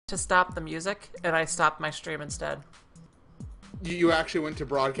to stop the music, and I stopped my stream instead. You actually went to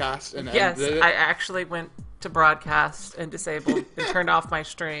broadcast and Yes, ended I it? actually went to broadcast and disabled and turned off my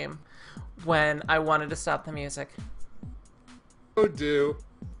stream when I wanted to stop the music. Oh, do.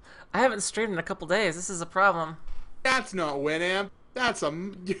 I haven't streamed in a couple days. This is a problem. That's not Winamp. That's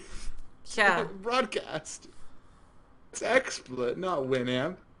a Yeah, broadcast. It's XSplit, not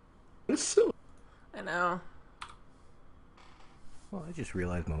Winamp. It's silly. I know. Well, I just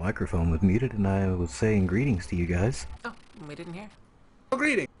realized my microphone was muted and I was saying greetings to you guys. Oh, we didn't hear. Oh,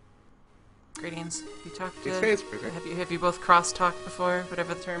 greeting. Greetings. You talked to... It's Facebook. Have you both cross-talked before,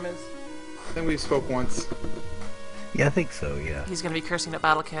 whatever the term is? I think we spoke once. Yeah, I think so, yeah. He's going to be cursing at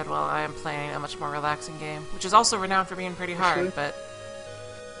BattleCAD while I am playing a much more relaxing game, which is also renowned for being pretty hard, Actually? but...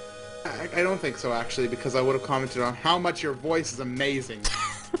 I don't think so, actually, because I would have commented on how much your voice is amazing.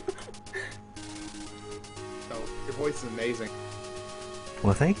 So, your voice is amazing.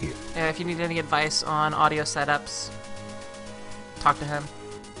 Well, thank you. Yeah, if you need any advice on audio setups, talk to him.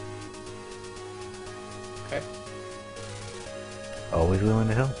 Okay. Always willing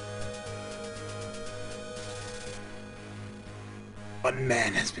to help. One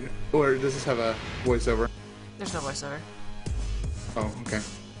man has been... Or does this have a voiceover? There's no voiceover. Oh, okay.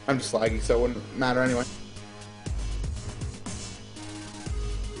 I'm just laggy, so it wouldn't matter anyway.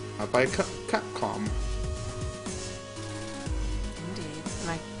 By Capcom. Indeed. And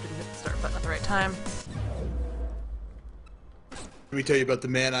I didn't hit the start button at the right time. Let me tell you about the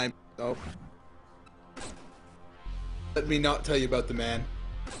man I'm... Oh. Let me not tell you about the man.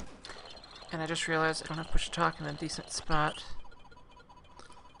 And I just realized I don't have push to talk in a decent spot.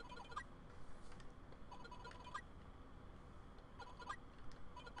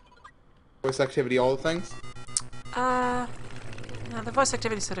 Voice activity, all the things? No, the voice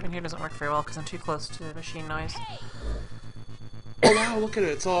activity setup in here doesn't work very well because I'm too close to machine noise. Oh wow, look at it,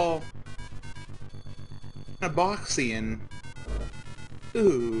 it's all... kind of boxy and...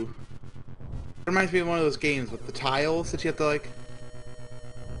 Ooh. It reminds me of one of those games with the tiles that you have to like...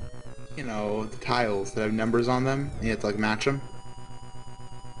 You know, the tiles that have numbers on them, and you have to like match them.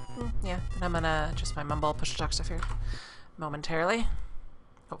 Yeah, then I'm gonna adjust my mumble push to talk stuff here momentarily.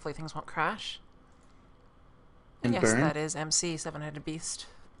 Hopefully things won't crash. And Yes, burn? that is MC, Seven-Headed Beast.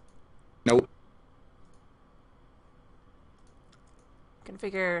 Nope.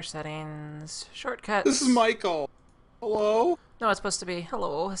 Configure, settings, shortcuts. This is Michael! Hello? No, it's supposed to be,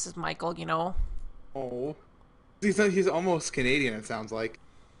 hello, this is Michael, you know. Oh. He's almost Canadian, it sounds like.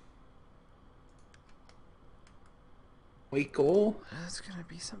 Michael? It's gonna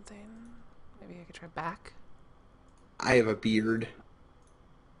be something. Maybe I could try back. I have a beard.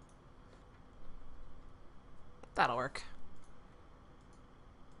 That'll work.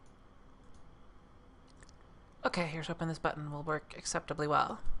 Okay, here's hoping this button will work acceptably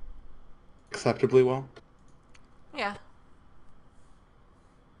well. Acceptably well. Yeah.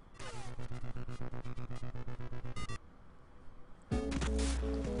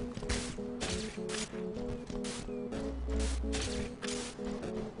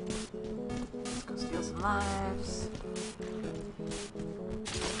 Let's go steal some lives.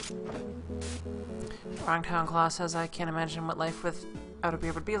 Wrongtown Claw says, I can't imagine what life without a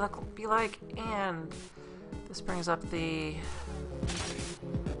beard would be like, and this brings up the...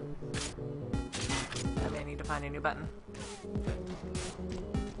 I may need to find a new button.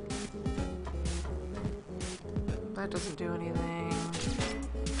 That doesn't do anything.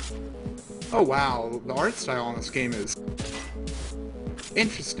 Oh wow, the art style on this game is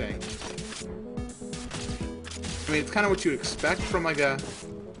interesting. I mean, it's kind of what you expect from like a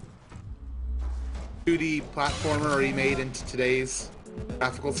 2D platformer remade into today's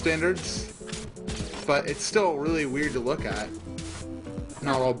graphical standards, but it's still really weird to look at.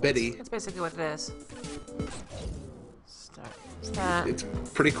 Not all bitty. That's basically what it is. Start. Start. It's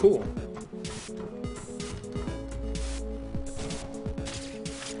pretty cool.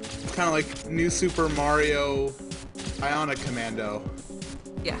 It's kind of like New Super Mario Ionic Commando.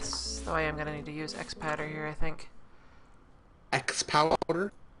 Yes, though I am gonna need to use X-Patter here, I think.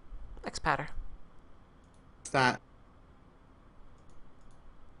 X-Powder? X-Patter. What's that?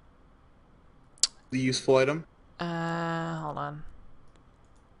 The useful item? Hold on.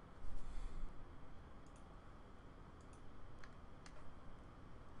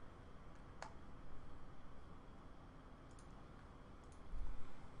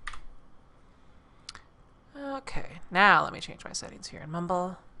 Okay, now let me change my settings here in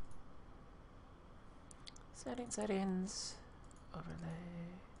Mumble. Settings,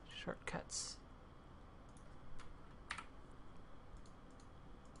 overlay, shortcuts.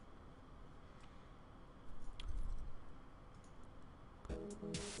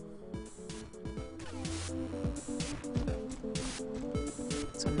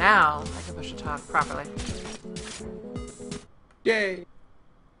 So now I can push the talk properly. Yay!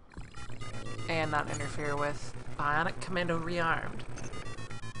 And not interfere with Bionic Commando Rearmed.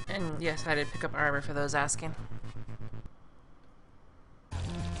 And yes, I did pick up armor for those asking. And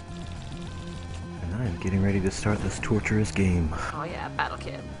I'm getting ready to start this torturous game. Oh yeah, Battle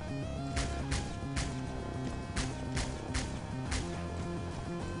Kid.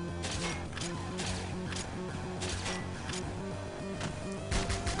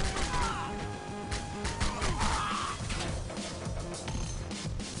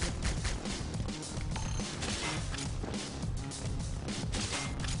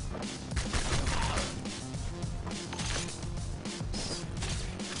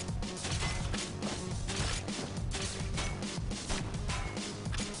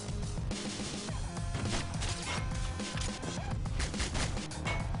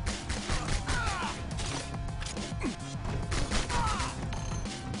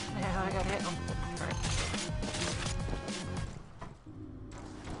 Yeah, I got hit. Oh, sorry.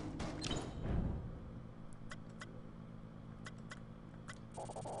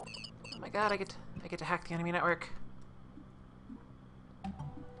 Oh my god, I get to hack the enemy network.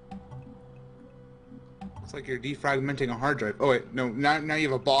 Looks like you're defragmenting a hard drive. Oh wait, no, now you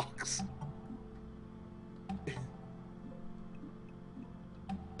have a box.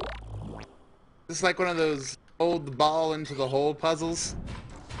 This is like one of those hold the ball into the hole puzzles.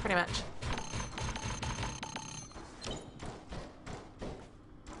 Pretty much. Wait,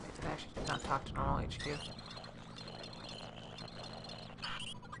 did I actually not talk to normal HQ?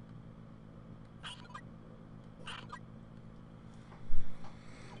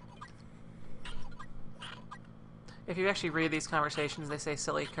 If you actually read these conversations, they say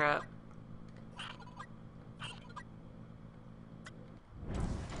silly crap.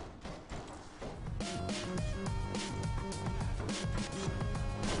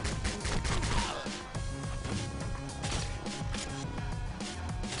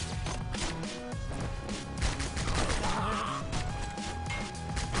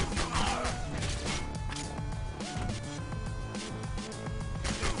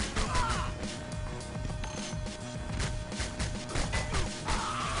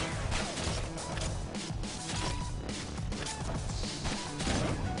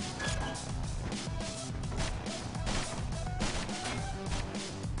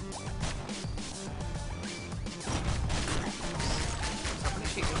 Somebody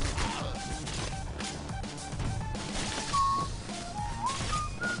shoot me.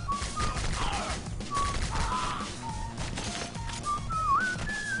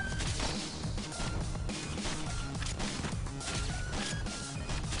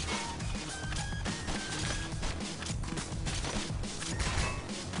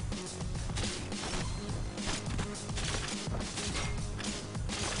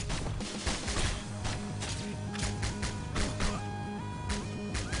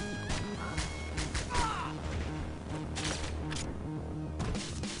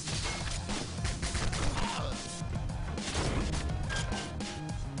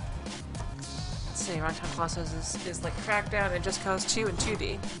 See, Runtime Colossus is like Crackdown and Just Cause 2 and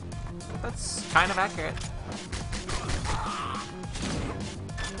 2D. That's kind of accurate.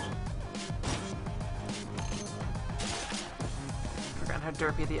 Forgotten how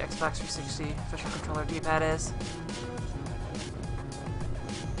derpy the Xbox 360 official controller D-pad is.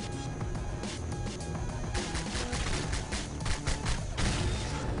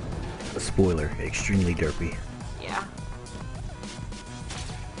 A spoiler, extremely derpy. Yeah.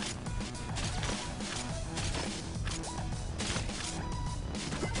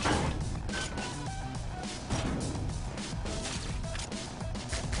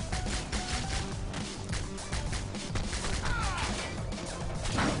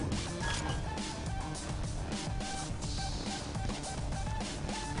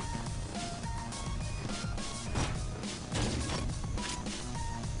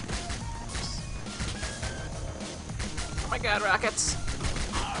 Oh my god, rockets!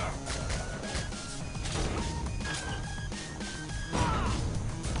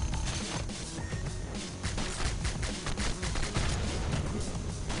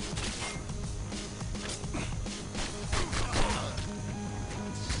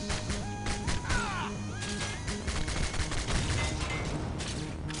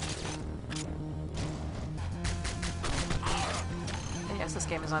 And yes, this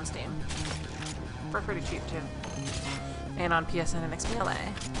game is on Steam. For pretty cheap too. And on PSN and XBLA.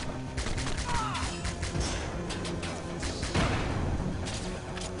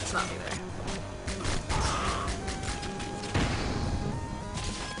 It's not me there.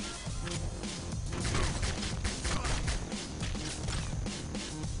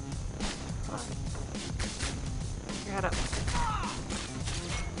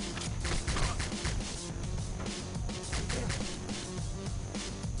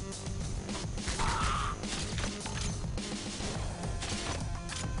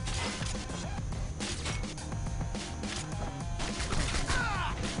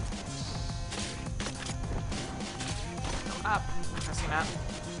 Crap.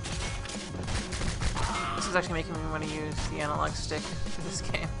 This is actually making me want to use the analog stick for this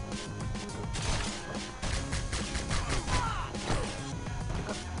game.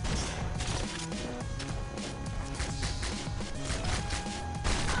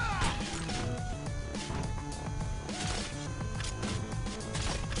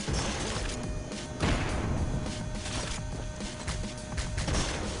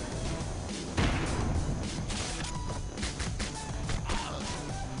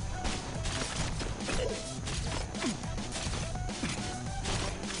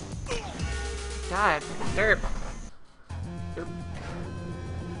 God, derp.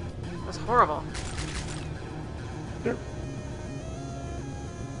 That's horrible. Derp.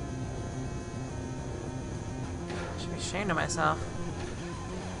 I should be ashamed of myself.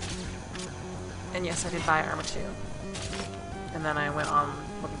 And yes, I did buy Arma 2. And then I went on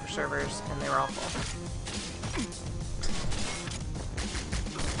looking for servers, and they were all full.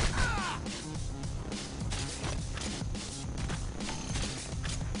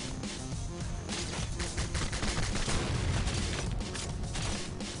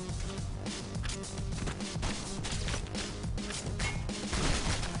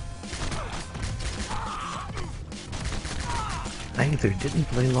 I either didn't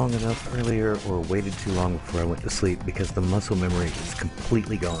play long enough earlier or waited too long before I went to sleep because the muscle memory is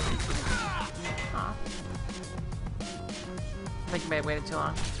completely gone. Aw. I think you may have waited too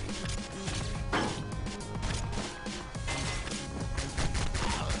long.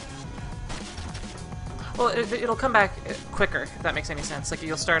 Well, it'll come back quicker, if that makes any sense. Like,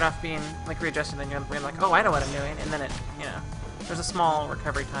 you'll start off being, like, readjusted, and then you're like, oh, I know what I'm doing, and then it, you know, there's a small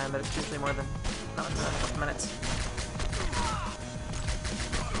recovery time, but it's usually more than, not more than a couple minutes.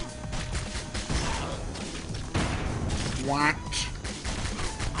 What?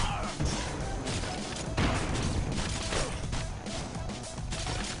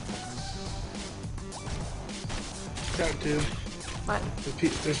 Got to. What?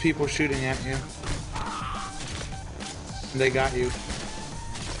 There's people shooting at you. They got you.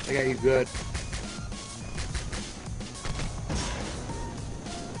 They got you good.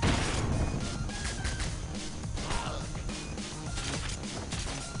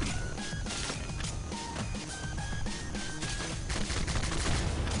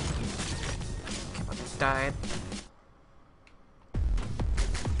 Died.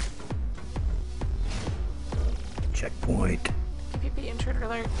 Checkpoint. PPP intruder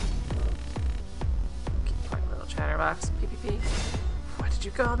alert. Keep playing little chatterbox. PPP. What did you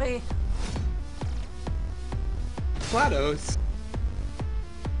call me? GLaDOS.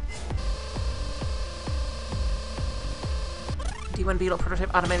 D1 Beetle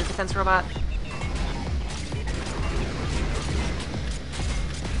prototype automated defense robot.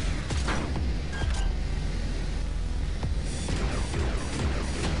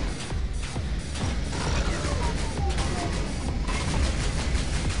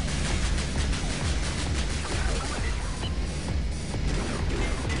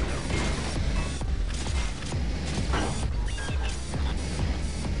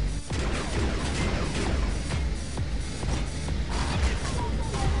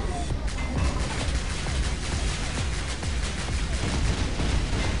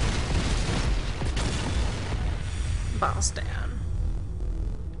 Boston.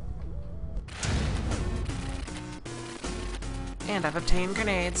 And I've obtained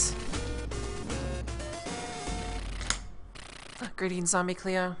grenades. Greetings, Zombie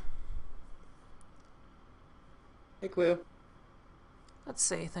Cleo. Hey, Cleo. Let's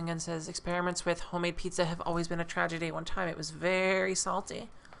see. Thingen says, experiments with homemade pizza have always been a tragedy. One time it was very salty.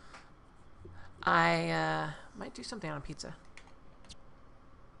 I might do something on pizza.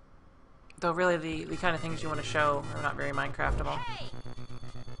 Though really the kind of things you want to show are not very Minecraftable.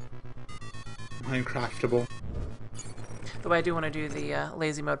 Minecraftable. Though I do want to do the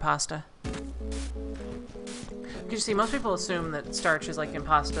lazy mode pasta. Because you see, most people assume that starch is like in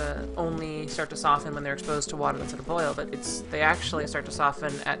pasta only start to soften when they're exposed to water instead of boil, but they actually start to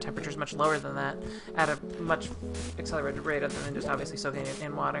soften at temperatures much lower than that, at a much accelerated rate other than just obviously soaking it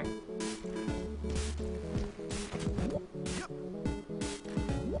in water.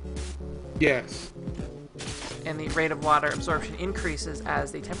 Yes. And the rate of water absorption increases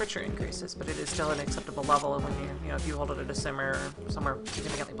as the temperature increases, but it is still an acceptable level when if you hold it at a simmer or somewhere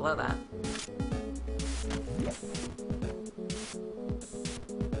significantly below that.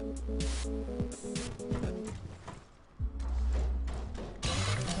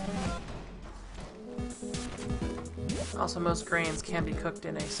 Also, most grains can be cooked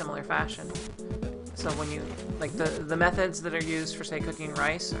in a similar fashion. So when you, like, the methods that are used for, say, cooking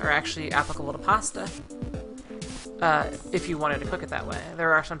rice are actually applicable to pasta. if you wanted to cook it that way.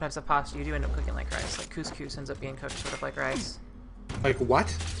 There are some types of pasta you do end up cooking like rice. Like couscous ends up being cooked sort of like rice. Like what?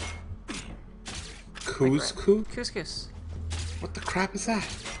 Couscous? Couscous. What the crap is that?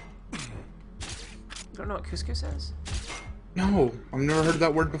 You don't know what couscous is? No, I've never heard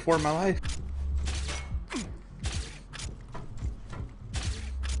that word before in my life.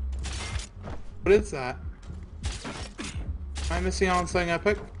 What is that? Am I missing out on something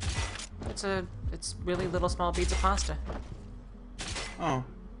epic? It's really little small beads of pasta. Oh.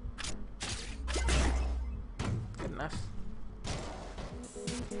 Good enough.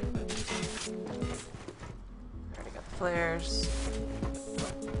 Already got the flares.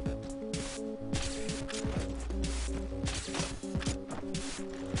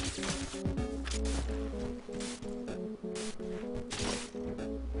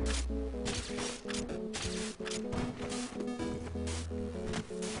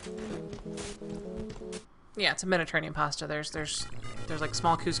 Yeah, it's a Mediterranean pasta. There's like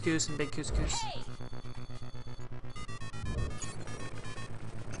small couscous and big couscous.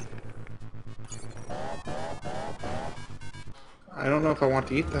 I don't know if I want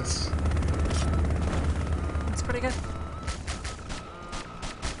to eat this. It's pretty good.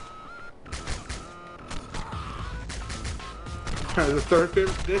 The third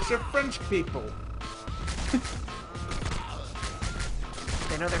favorite dish of French people.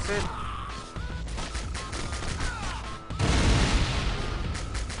 They know their food.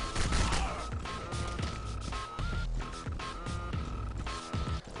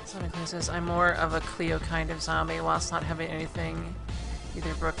 Sonic says, I'm more of a Cleo kind of zombie, whilst not having anything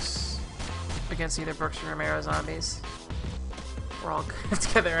against either Brooks or Romero zombies. We're all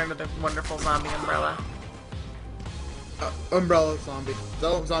together under the wonderful zombie umbrella. Umbrella zombie.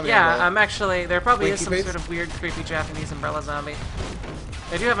 Zombie Yeah, umbrella. Actually, there probably is Winky some face? sort of weird, creepy Japanese umbrella zombie.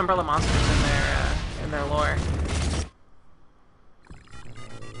 They do have umbrella monsters in their lore.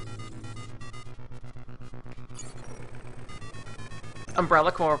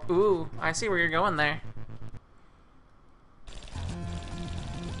 Umbrella Corp. Ooh, I see where you're going there.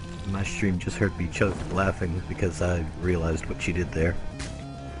 My stream just heard me choke laughing because I realized what she did there.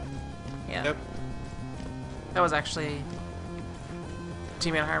 Yeah. Yep. That was actually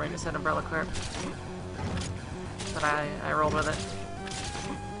G-Man Harmon who said Umbrella Corp. But I rolled with it.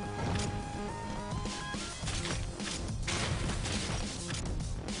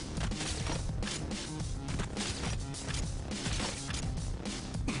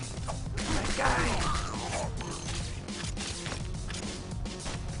 My guy.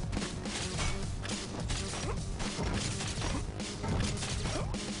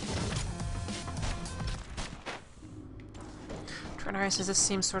 Trinari says this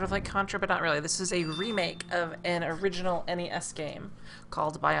seems sort of like Contra, but not really. This is a remake of an original NES game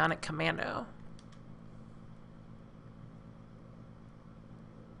called Bionic Commando.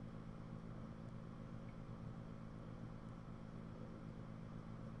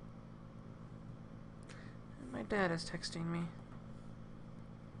 My dad is texting me.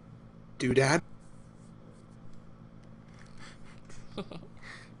 Doodad? I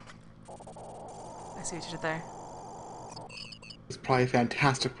see what you did there. He's probably a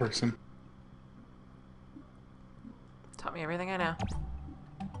fantastic person. Taught me everything I know.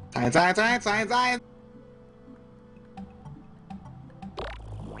 Science, science, science, science, science!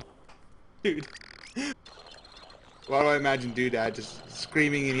 Dude. Why do I imagine Doodad just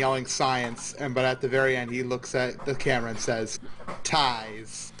screaming and yelling science, but at the very end he looks at the camera and says,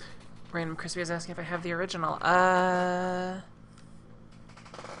 ties. Random Crispy is asking if I have the original. That's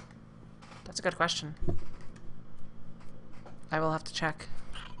a good question. I will have to check.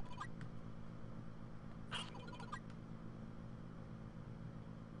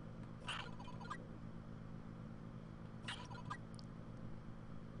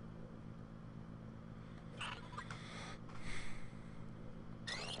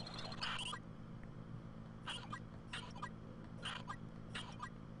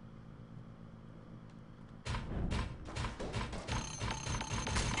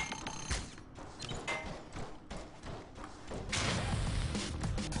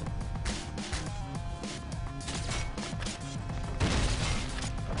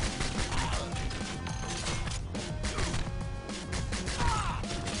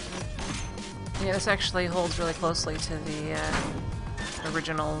 Yeah, this actually holds really closely to the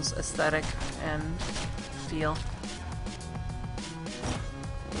original's aesthetic and feel.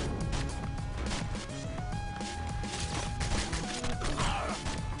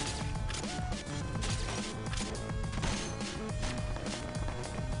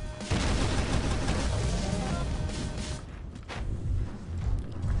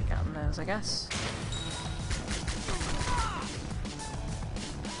 Already gotten those, I guess.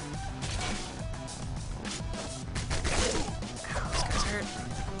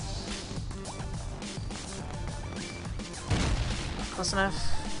 Close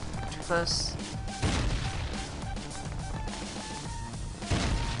enough? Too close?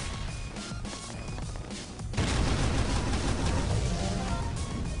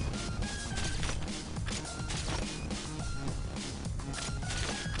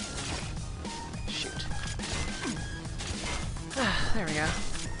 Shoot. There we go.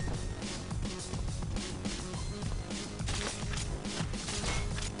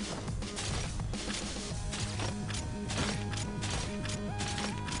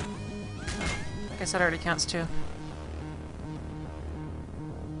 I guess that already counts too.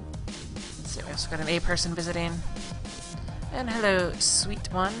 Let's see, we also got an A person visiting. And hello, sweet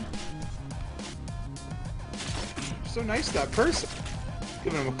one. So nice to that person.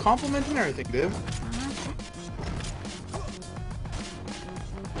 Giving him a compliment and everything, dude.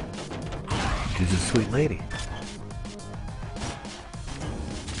 She's a sweet lady.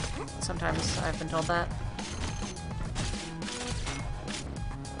 Sometimes I've been told that.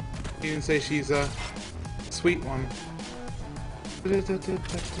 You didn't say she's a sweet one.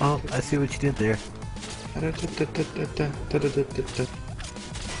 Oh, I see what you did there. Oops,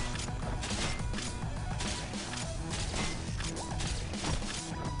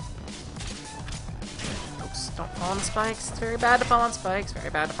 don't fall on spikes. It's very bad to fall on spikes. Very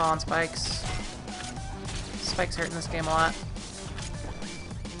bad to fall on spikes. Spikes hurt in this game a lot.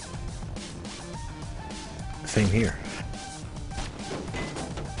 Same here.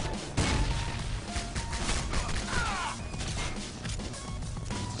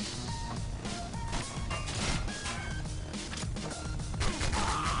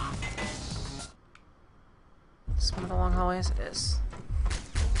 It's one of the long hallways. It is.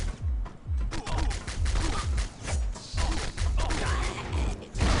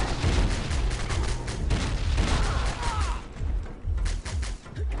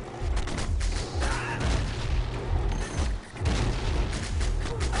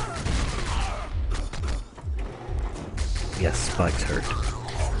 Yes, spikes hurt.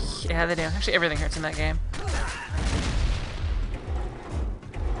 Yeah, they do. Actually, everything hurts in that game.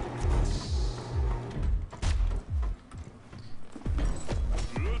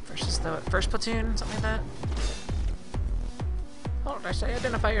 Versus the first platoon, something like that. Oh, did I say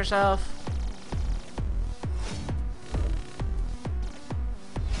identify yourself?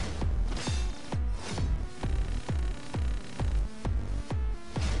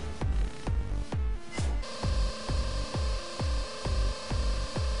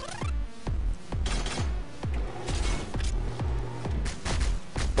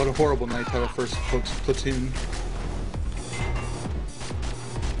 What a horrible night to have a first platoon.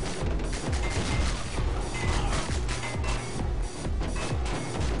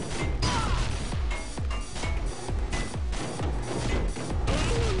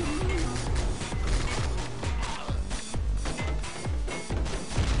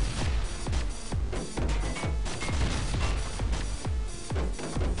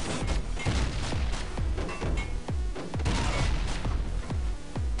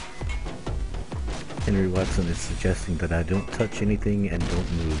 Henry Watson is suggesting that I don't touch anything and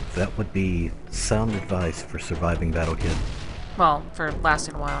don't move. That would be sound advice for surviving Battle Kid. Well, for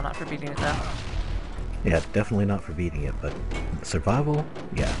lasting a while, not for beating it though. Yeah, definitely not for beating it, but survival,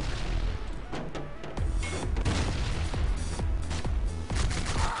 yeah.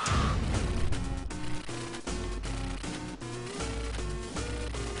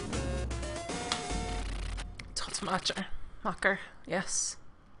 Totemacher. Mocker. Yes.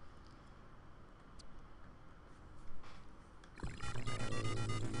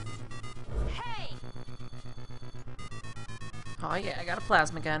 Oh yeah, I got a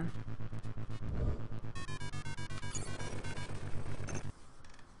plasma gun.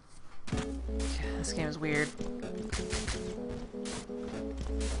 Yeah, this game is weird.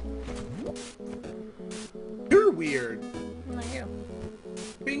 You're weird. Not you.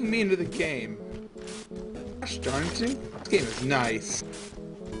 Being mean to the game. Gosh darn it. This game is nice.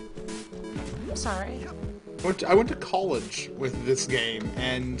 I'm sorry. I went to college with this game,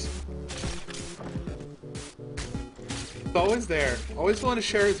 and he's always there. Always willing to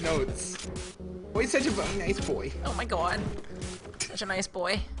share his notes. Always such a very nice boy. Oh my god. Such a nice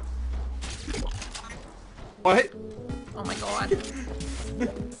boy. What? Oh my god.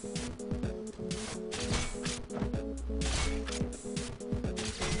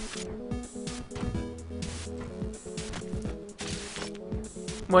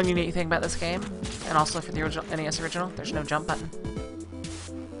 One unique thing about this game, and also for the original NES original, there's no jump button.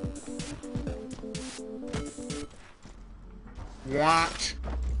 What?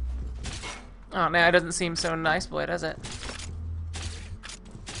 Oh, now it doesn't seem so nice boy, does it?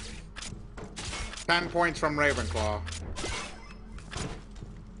 10 points from Ravenclaw.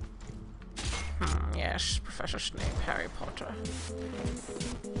 precious name, Harry Potter.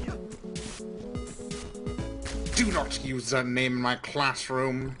 Do not use that name in my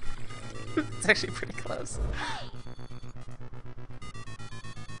classroom. It's actually pretty close.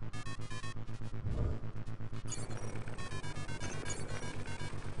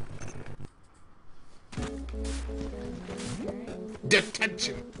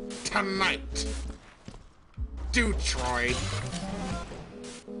 Detention tonight. Do, Troy.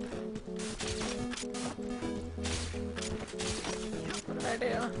 What did I do?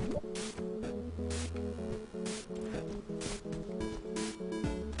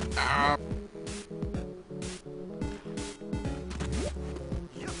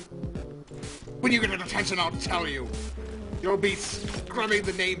 When you get a detention, I'll tell you. You'll be scrubbing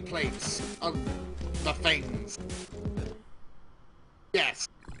the nameplates of the things. Yes.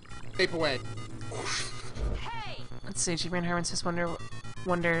 Tape away. Let's see, Chief Man Herman says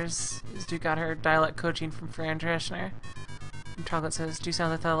wonders is Duke got her dialect coaching from Fran Drescher. And Chocolate says, do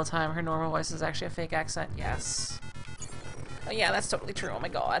sound like that all the time. Her normal voice is actually a fake accent. Yes. Oh yeah, that's totally true. Oh my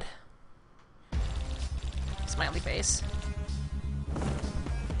god. Smiley face.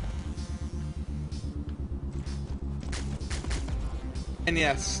 And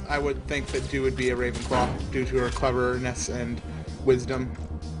yes, I would think that Dew would be a Ravenclaw due to her cleverness and wisdom.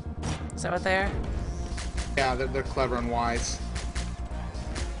 Is that what they are? Yeah, they're clever and wise.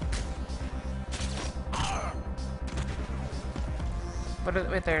 But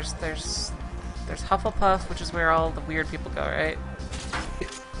wait, there's Hufflepuff, which is where all the weird people go, right?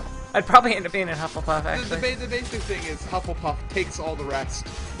 I'd probably end up being in Hufflepuff, actually. The basic thing is Hufflepuff takes all the rest,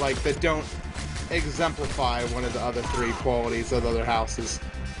 like, that don't exemplify one of the other three qualities of the other houses.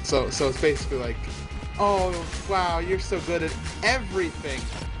 So it's basically like, oh, wow, you're so good at everything.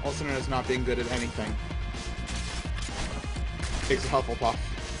 Also known as not being good at anything. Takes a Hufflepuff.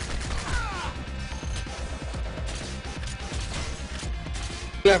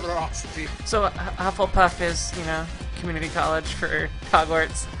 Generosity. So Hufflepuff is, you know, community college for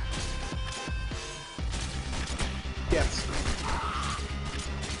Hogwarts. Yes.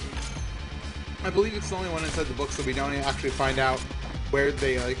 I believe it's the only one inside the books that we don't actually find out where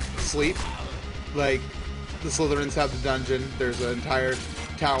they, like, sleep. Like, the Slytherins have the dungeon. There's an entire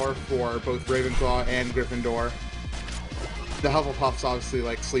tower for both Ravenclaw and Gryffindor. The Hufflepuffs obviously,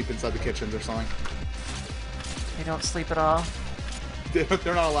 like, sleep inside the kitchens or something. They don't sleep at all.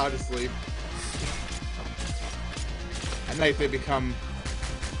 They're not allowed to sleep. At night they become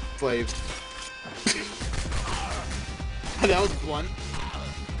slaves. That was blunt.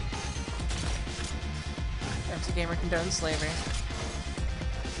 MC Gamer condones slavery.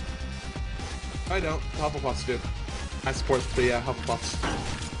 I don't. Hufflepuffs do. I support the Hufflepuffs.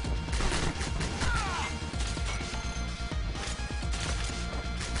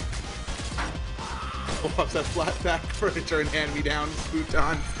 Hufflepuffs have flat back furniture and hand-me-downs,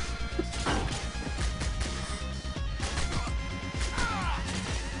 futons.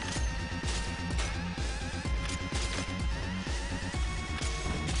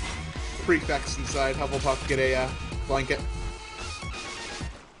 Prefects inside Hufflepuff get a blanket.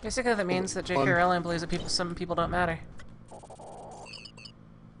 Basically, that means that J.K. Rowling believes that some people don't matter.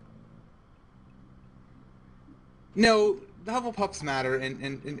 No, the Hufflepuffs matter,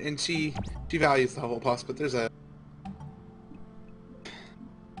 and she values the Hufflepuffs, but there's a...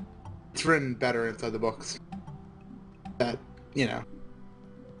 It's written better inside the books. That, you know.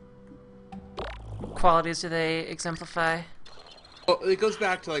 What qualities do they exemplify? Well, it goes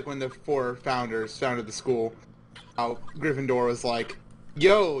back to, like, when the four founders founded the school. How Gryffindor was like,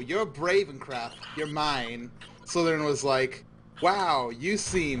 yo, you're Ravenclaw, you're mine. Slytherin was like, wow, you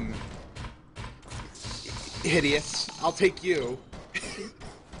seem hideous, I'll take you.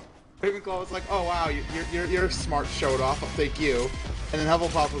 Ravenclaw was like, oh wow, you're smart, show it off, I'll take you. And then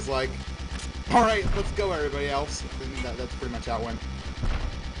Hufflepuff was like, alright, let's go everybody else. And that's pretty much how it went.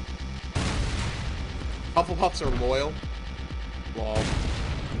 Hufflepuffs are loyal. Lol.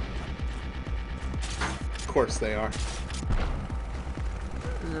 Of course they are.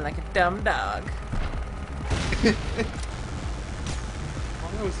 Like a dumb dog.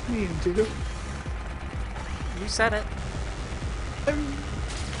 Oh, that was mean, dude. You said it. I'm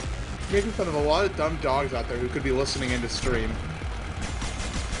making fun of a lot of dumb dogs out there who could be listening into stream.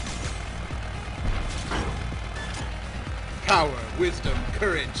 Power, wisdom,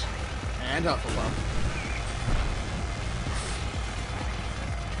 courage, and Hufflepuff.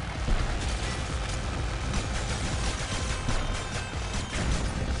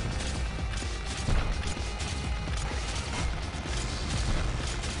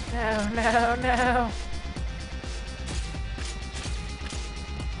 No, no, no.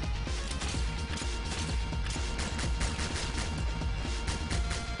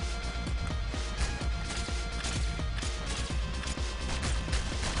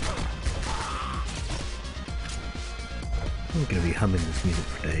 I'm gonna be humming this music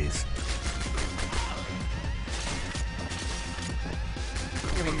for days.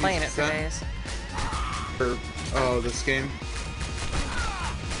 You've been playing it for days. Oh, this game?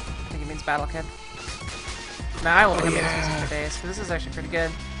 I think it means Battle Kid. No, I will be humming this music for days, because this is actually pretty good.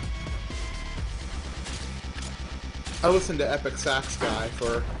 I listened to Epic Sax Guy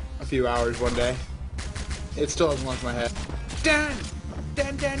for a few hours one day. It still hasn't left my head. Dun,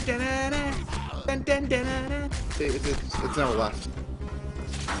 dun, dun, dun, dun, dun, dun, dun, dun. It's never left.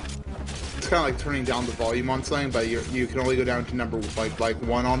 It's kind of like turning down the volume on something, but you can only go down to number like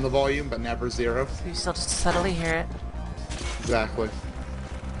 1 on the volume, but never 0. So you still just subtly hear it. Exactly.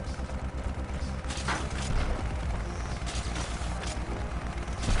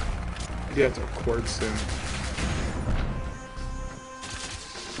 I do have to record soon.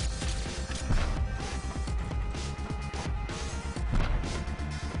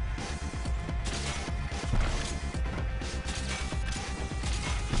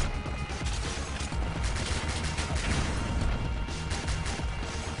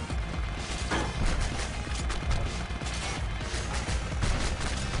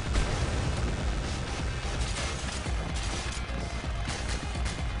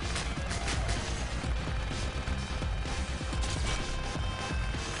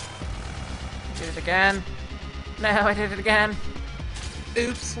 Did it again. No, I did it again.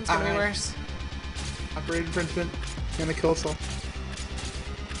 Oops. It's gonna be worse. Operator infringement. Gonna kill us all.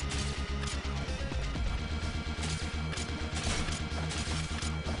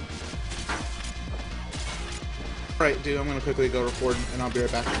 Alright, dude, I'm gonna quickly go record and I'll be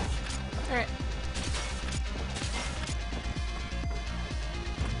right back. Alright.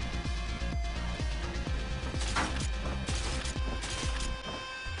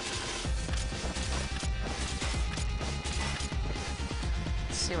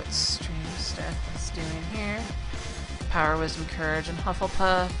 Let's see what stream stuff is doing here. Power, Wisdom, Courage, and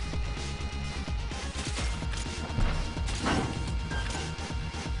Hufflepuff.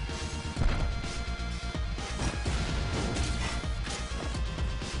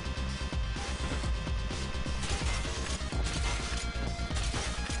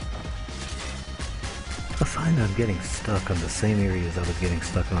 I find I'm getting stuck on the same areas I was getting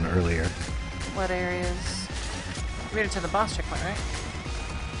stuck on earlier. What areas? You made it to the boss checkpoint, right?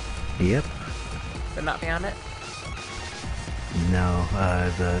 Yep. But not beyond it? No,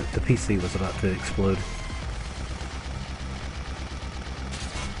 the PC was about to explode.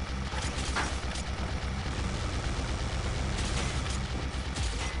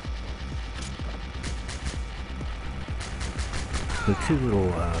 The 2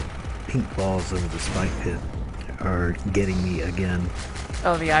 little pink balls over the spike pit are getting me again.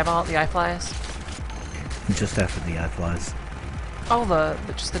 Oh, the eyeball, the eye flies? Just after the eye flies. Oh,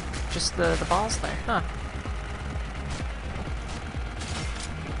 just the balls there, huh?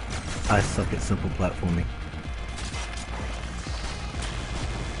 I suck at simple platforming.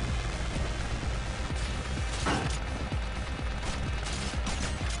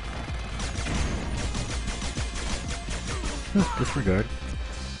 Disregard.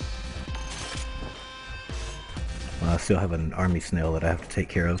 Well, I still have an army snail that I have to take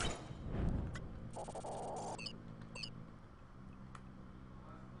care of.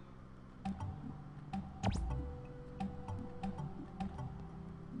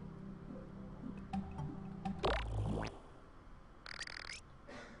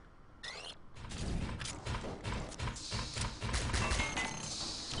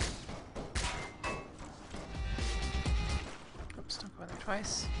 Oops, don't go in there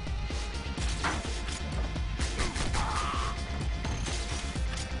twice.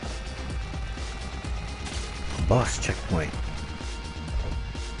 Boss checkpoint.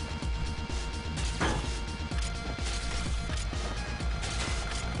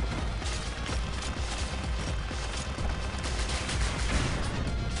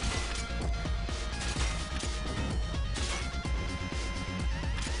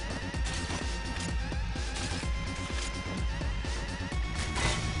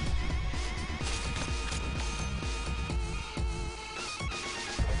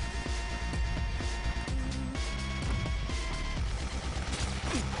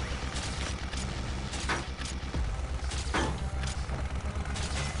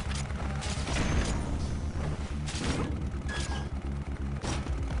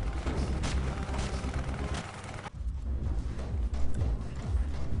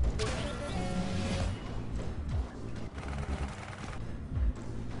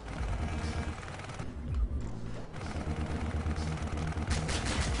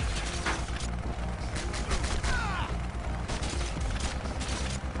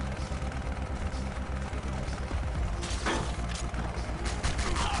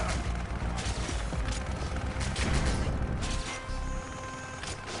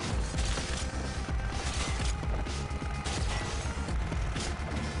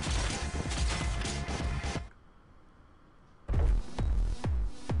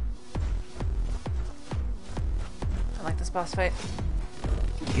 boss fight.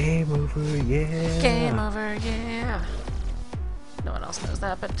 Game over, yeah. Game over, yeah. No one else knows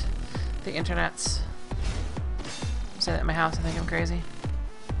that, but the internet's say that in my house. I think I'm crazy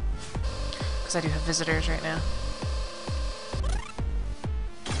because I do have visitors right now.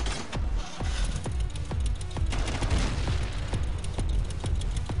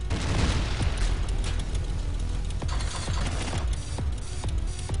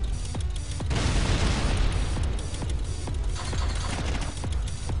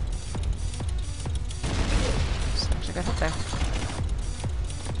 Actually got hit there.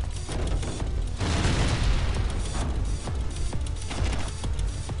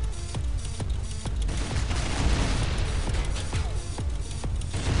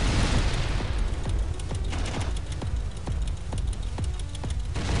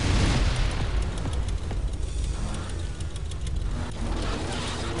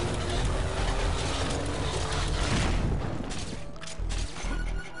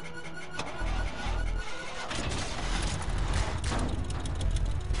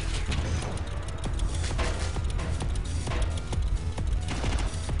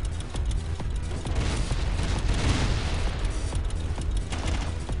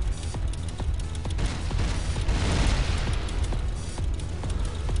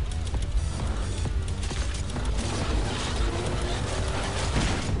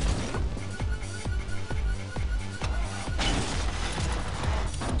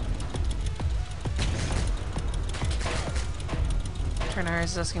 Turner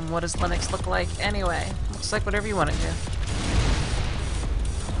is asking, what does Linux look like anyway? Looks like whatever you want it to.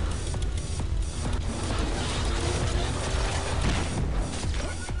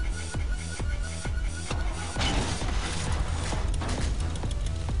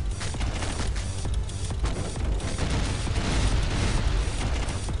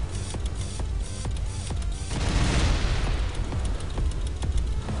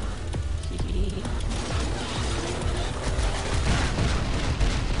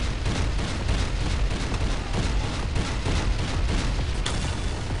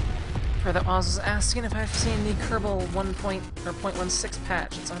 That Oz is asking if I've seen the Kerbal 1.16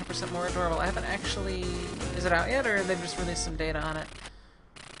 patch. It's 100% more adorable. I haven't actually... Is it out yet, or they've just released some data on it?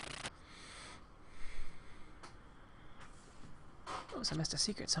 Oh, so I missed a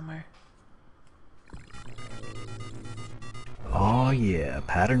secret somewhere. Oh yeah,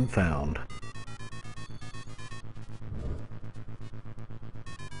 pattern found.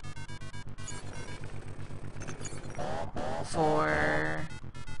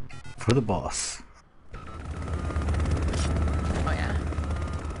 For the boss. Oh yeah.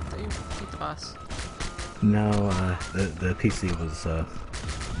 So you beat the boss. No, the PC was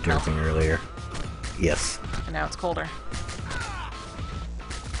derping earlier. Yes. And now it's colder.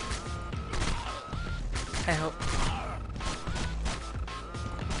 I hope.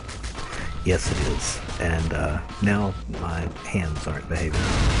 Yes, it is. And now my hands aren't behaving.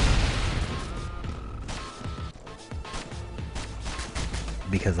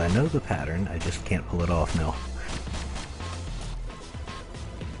 Because I know the pattern, I just can't pull it off now.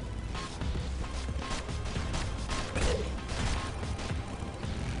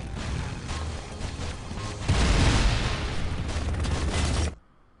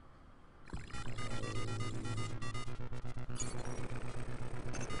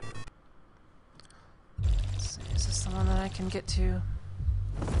 Let's see, is this the one that I can get to?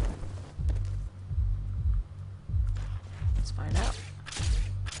 Let's find out.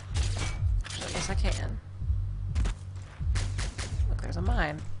 Actually, I guess I can. Look, there's a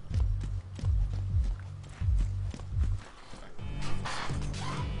mine.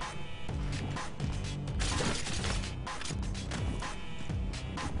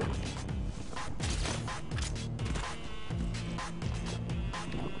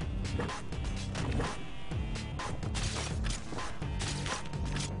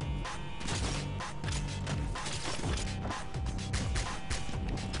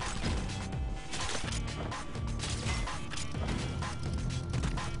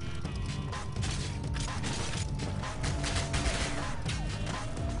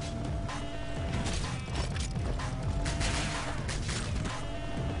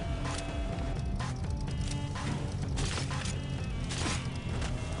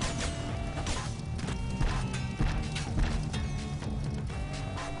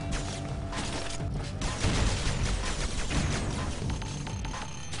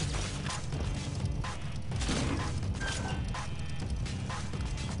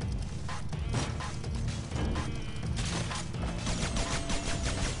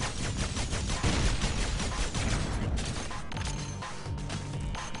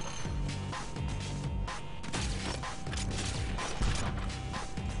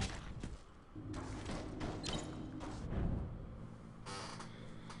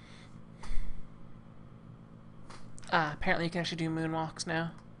 Apparently, you can actually do moonwalks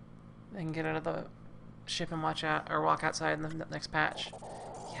now. They can get out of the ship and watch out or walk outside in the next patch.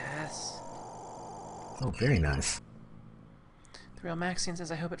 Yes. Oh, very nice. The real Maxian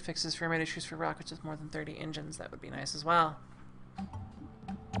says, I hope it fixes frame rate issues for rockets with more than 30 engines. That would be nice as well.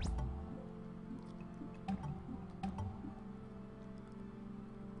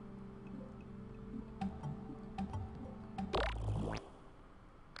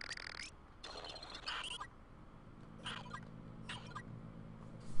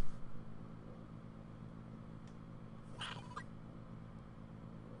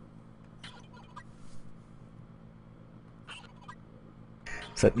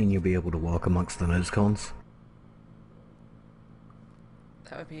 Does that mean you'll be able to walk amongst the nose cones?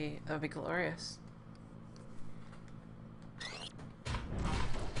 That would be glorious.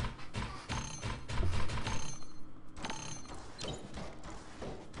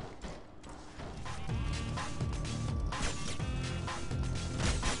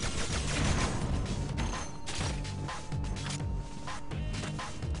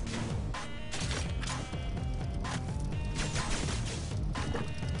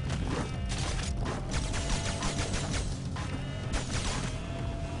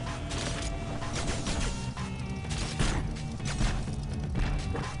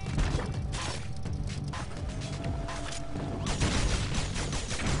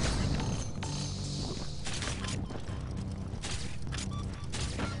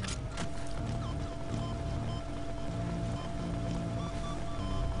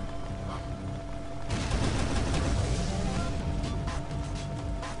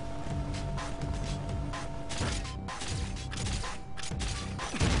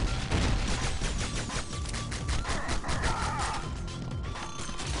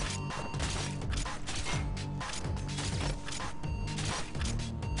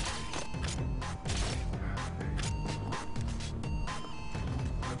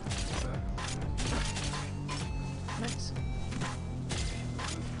 Nice.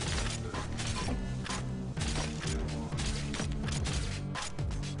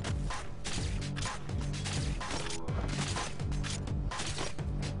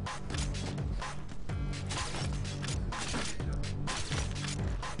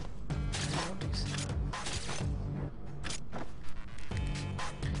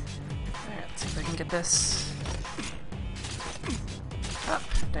 Alright, let's see if I can get this up.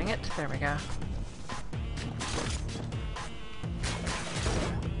 Dang it. There we go.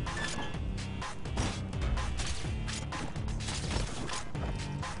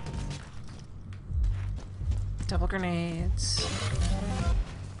 Double grenades.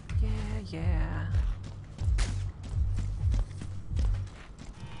 Yeah.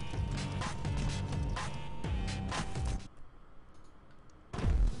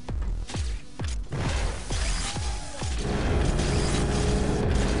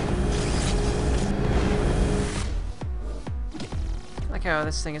 I like how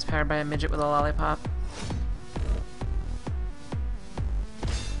this thing is powered by a midget with a lollipop.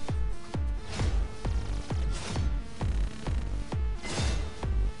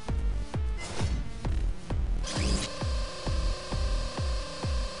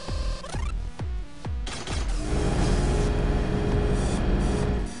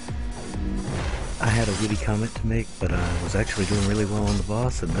 I had a witty comment to make, but I was actually doing really well on the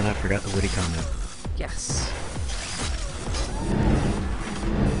boss, and then I forgot the witty comment. Yes.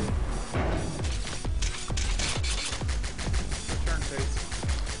 Turn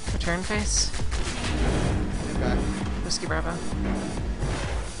face. Return face. Get back. Whiskey Bravo.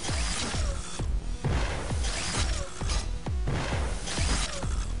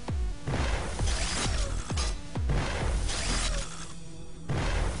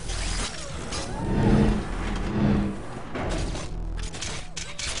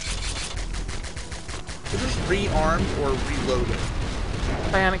 Is this rearmed or reloaded?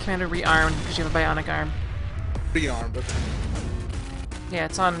 Bionic Commander rearmed because you have a bionic arm. Rearmed, okay. Yeah,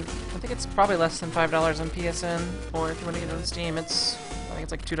 it's on. I think it's probably less than $5 on PSN, or if you want to get it on Steam, I think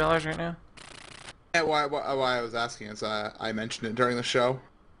it's like $2 right now. Yeah, why I was asking is I mentioned it during the show,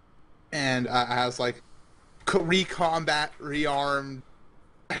 and I was like, recombat, rearmed.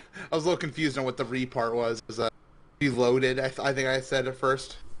 I was a little confused on what the re part was. It was reloaded, I think I said at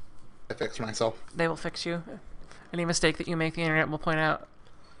first. I fixed myself. They will fix you. Any mistake that you make, the internet will point out.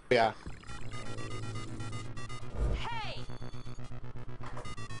 Yeah.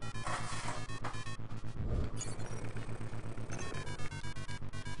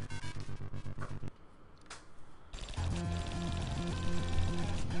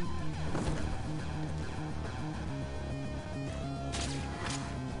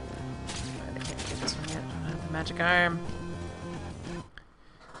 I can't get this one yet. I don't have the magic arm.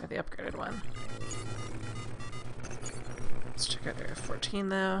 Or the upgraded one. Let's check out Area 14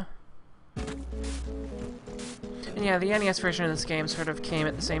 though. And yeah, the NES version of this game sort of came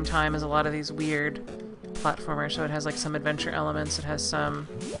at the same time as a lot of these weird platformers, so it has like some adventure elements, it has some...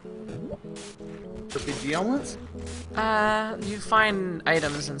 RPG elements? You find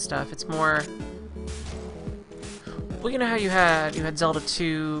items and stuff. It's more... Well, you know how you had Zelda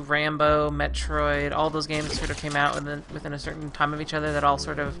 2, Rambo, Metroid, all those games that sort of came out within a certain time of each other that all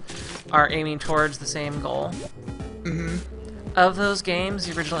sort of are aiming towards the same goal? Mm-hmm. Of those games,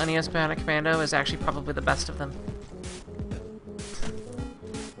 the original NES Bionic Commando is actually probably the best of them.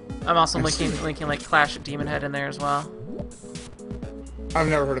 I'm also linking like Clash at Demon Head in there as well. I've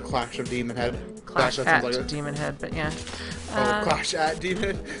never heard of Clash of Demon Head. Clash that at sounds like Demon Head, but yeah. Clash at Demon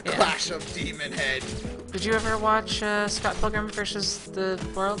Head? Yeah. Clash of Demon Head. Did you ever watch Scott Pilgrim versus the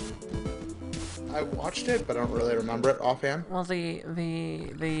World? I watched it, but I don't really remember it offhand. Well,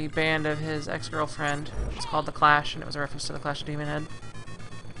 the band of his ex-girlfriend was called The Clash, and it was a reference to the Clash of Demon Head.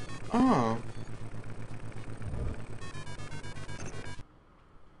 Oh.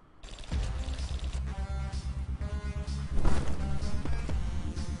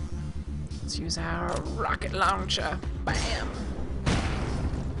 Let's use our rocket launcher. Bam!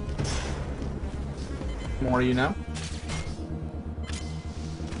 More you know?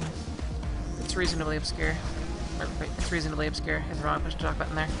 It's reasonably obscure. Or, wait, it's reasonably obscure. I hit the wrong push to talk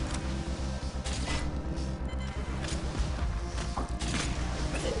button there.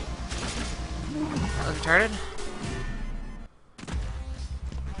 That was retarded.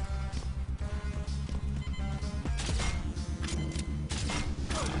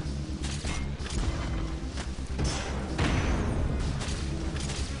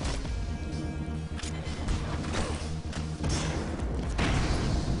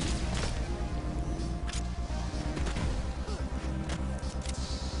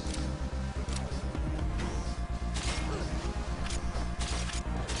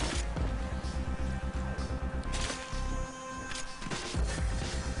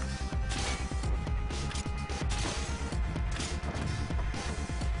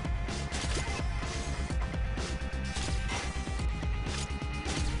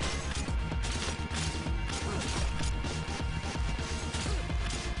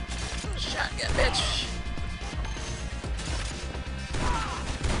 Shotgun, bitch!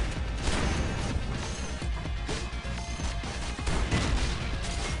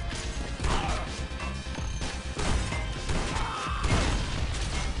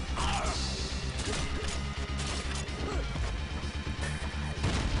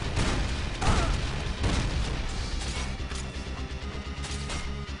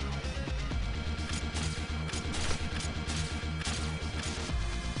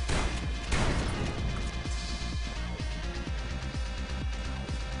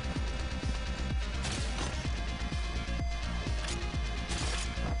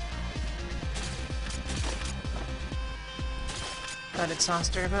 Thought it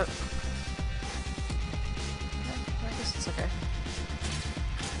sauced her, but I guess it's okay.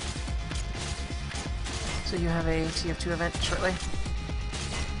 So you have a TF2 event shortly?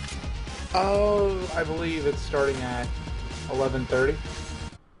 Oh, I believe it's starting at 11:30.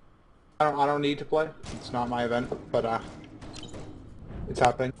 I don't need to play. It's not my event, but it's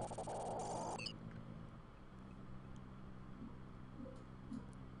happening.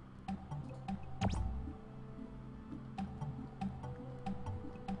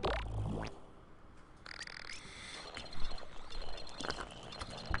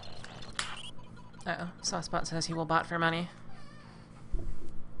 Uh-oh. Saucebot says he will bot for money.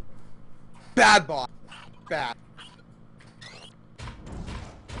 Bad bot. Bad.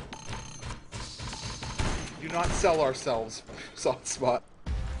 Do not sell ourselves, soft spot.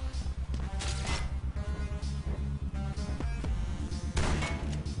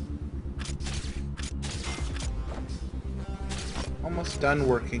 Almost done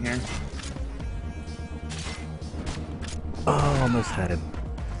working here. Oh, almost had him.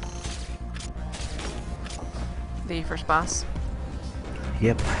 The first boss.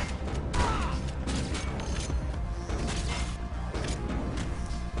 Yep.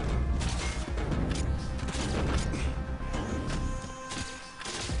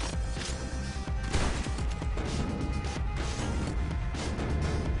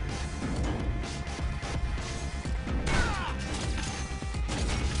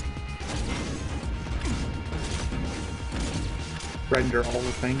 Render all the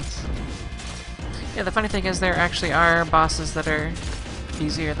things. Yeah, the funny thing is there actually are bosses that are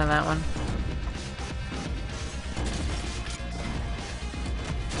easier than that one.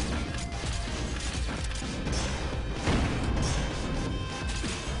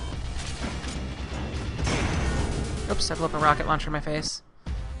 Oops, I blew up a rocket launcher in my face.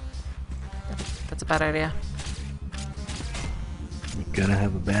 That's a bad idea. You're gonna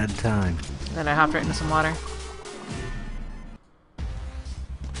have a bad time. And then I hopped right into some water.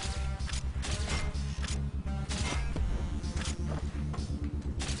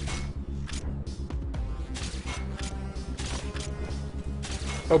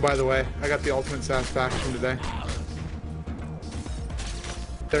 Oh, by the way, I got the ultimate satisfaction today.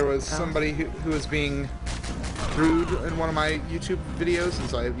 There was somebody who was being rude in one of my YouTube videos, and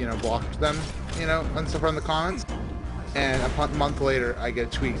so I, blocked them, and stuff in the comments. And a month later, I get a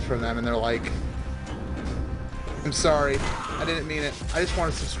tweet from them, and they're like, "I'm sorry, I didn't mean it. I just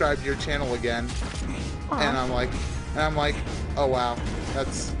want to subscribe to your channel again." And I'm like, "Oh wow,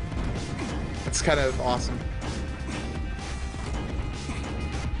 that's kind of awesome."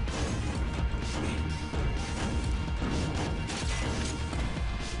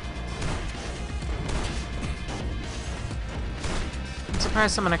 I'm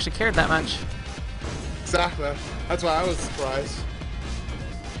surprised someone actually cared that much. Exactly. That's why I was surprised.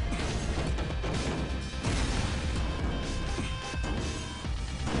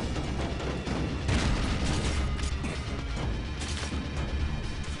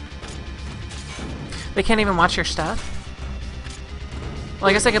 They can't even watch your stuff? Well,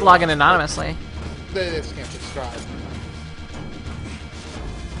 I guess they could log in anonymously. They just can't subscribe.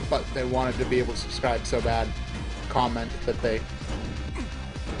 But they wanted to be able to subscribe so bad, comment that they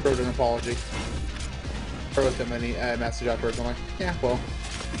wrote an apology. Or wrote them a message afterwards. I'm like, yeah, well.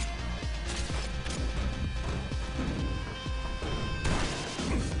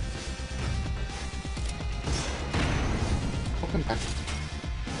 Welcome back.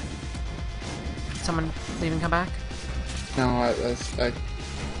 Someone leave and come back? No, I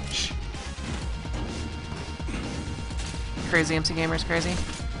Crazy MC Gamer's crazy.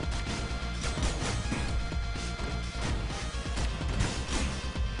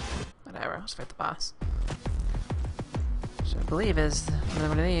 Whatever, let's fight the boss. Which I believe is another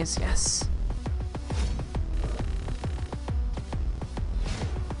one of these, yes.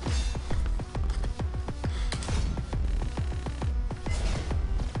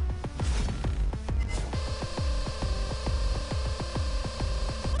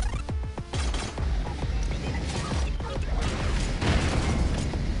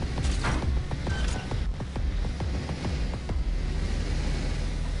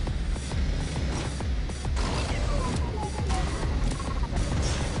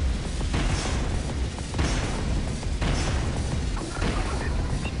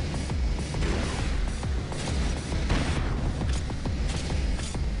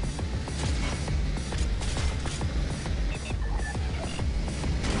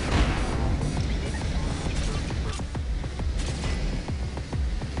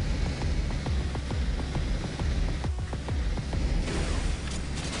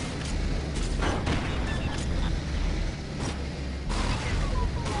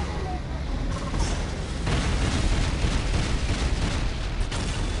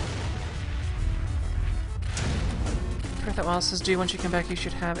 That Wallace says, do once you come back, you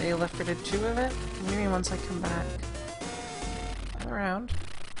should have a Left 4 Dead 2 of it. Maybe once I come back. I'm around.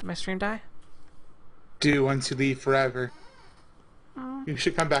 Did my stream die? do once you leave forever. You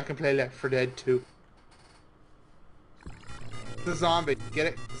should come back and play Left 4 Dead 2. The zombie, get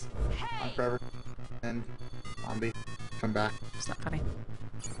it? On forever. And zombie, come back. It's not funny.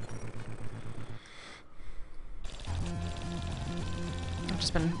 I've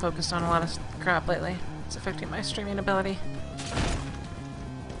just been focused on a lot of crap lately. It's affecting my streaming ability.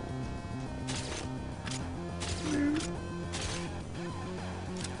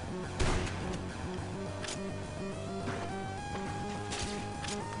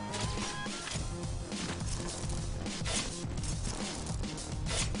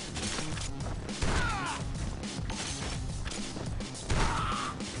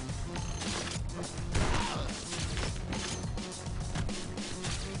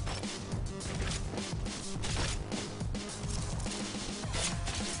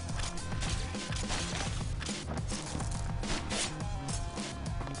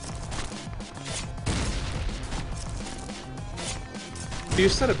 Do you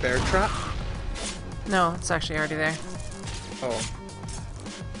set a bear trap? No, it's actually already there. Oh.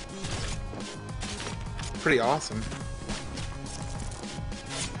 Pretty awesome.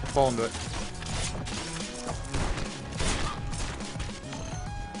 I'll fall into it.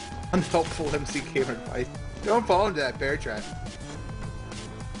 Unhelpful MC Gamer advice. Don't fall into that bear trap.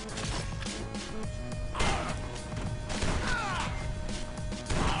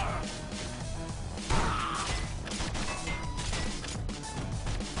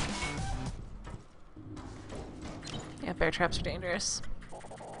 bear traps are dangerous.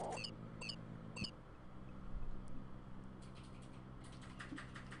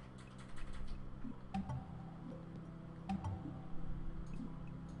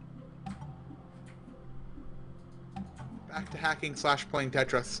 Back to hacking / playing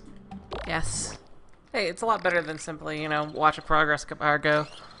Tetris. Yes. Hey, it's a lot better than simply, you know, watch a progress bar go.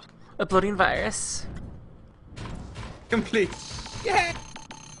 Uploading virus. Complete. Yay!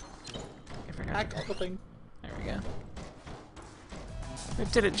 I forgot. Hack all the thing. There we go. We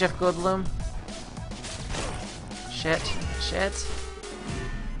did it, Jeff Goldblum. Shit. Shit.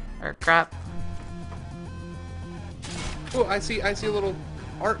 Or crap. Oh, I see a little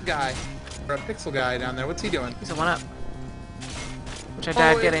art guy or a pixel guy down there. What's he doing? He's a 1-up. Which I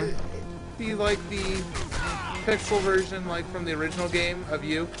died getting. Is he like the pixel version, like from the original game of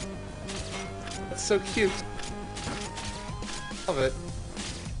you? That's so cute. Love it.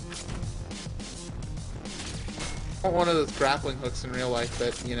 I want one of those grappling hooks in real life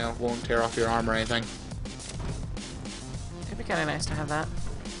that, you know, won't tear off your arm or anything. It'd be kind of nice to have that.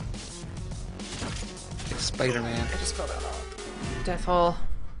 Like Spider-Man. I just fell down a death hole.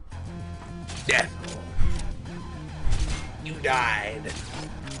 Death. You died.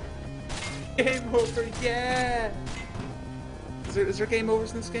 Game over, yeah! Is there game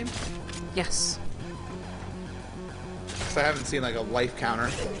overs in this game? Yes. Because I haven't seen like a life counter.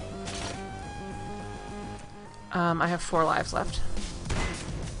 I have 4 lives left.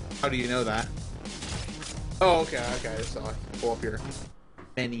 How do you know that? Oh, okay, so I can pull up your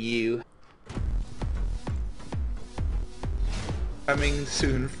menu. Coming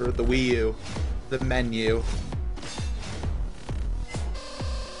soon for the Wii U. The menu.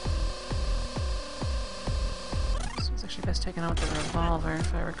 So it's actually best taken out with the revolver,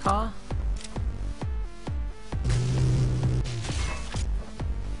 if I recall.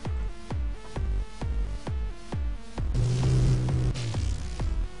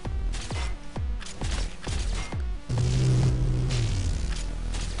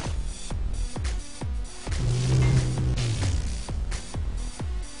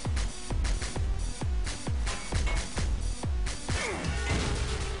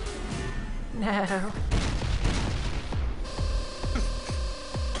 No.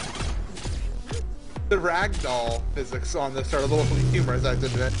 The ragdoll physics on this are a little humorous, I have to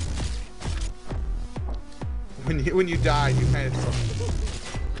admit. When you died, you kind of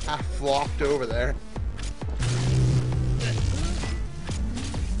just half flopped over there.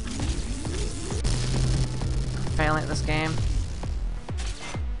 Failing at this game.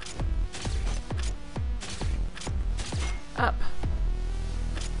 Up.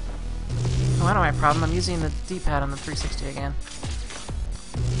 Oh, I know my problem. I'm using the D-pad on the 360 again.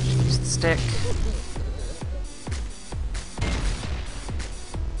 Should use the stick.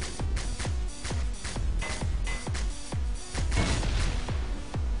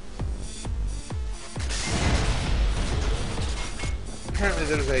 Apparently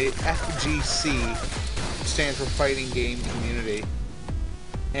there's a FGC, which stands for Fighting Game Community,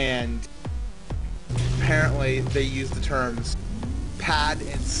 and apparently they use the terms pad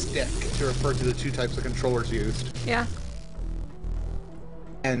and stick to refer to the two types of controllers used. Yeah.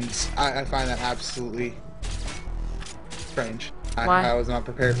 And I find that absolutely strange. Why? I was not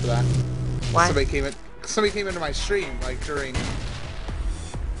prepared for that. Why? Somebody came into my stream, like, during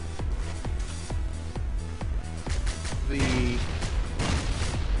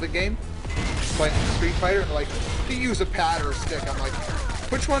the game, playing Street Fighter, and they're like, do you use a pad or a stick? I'm like,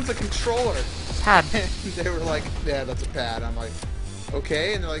 which one's a controller? Pad. And they were like, yeah, that's a pad. I'm like,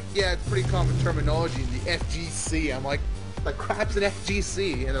 okay. And they're like, yeah, it's pretty common terminology in the FGC. I'm like, the crap's an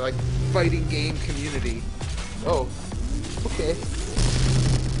FGC? And they're like, Fighting Game Community. Oh, okay.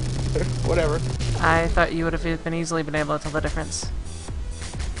 Whatever. I thought you would have been easily been able to tell the difference.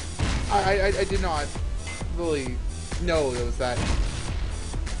 I did not really know there was that.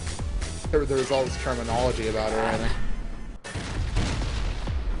 There was all this terminology about it or anything.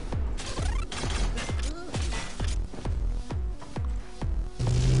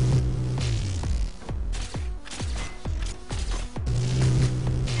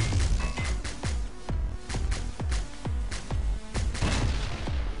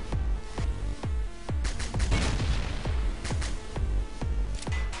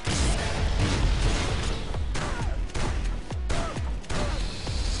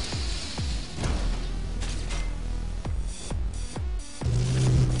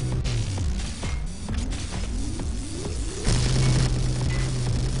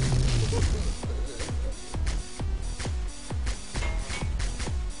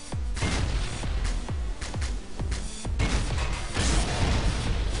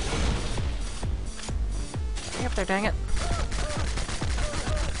 Yep, there, dang it.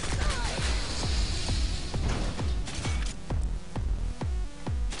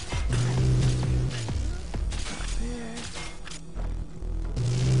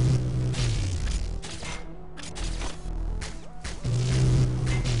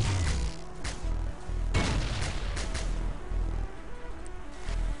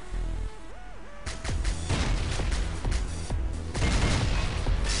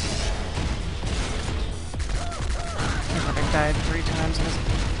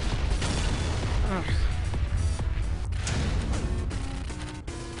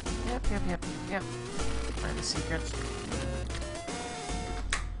 Yep. Find the secret.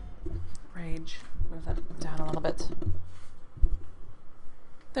 Rage. Move that down a little bit.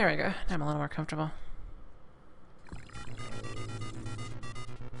 There we go. Now I'm a little more comfortable.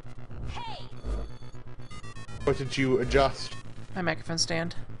 What did you adjust? My microphone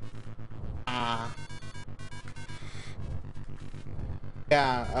stand.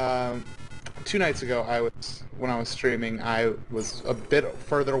 Yeah, 2 nights ago, when I was streaming, I was a bit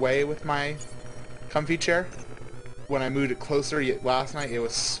further away with my comfy chair. When I moved it closer last night, it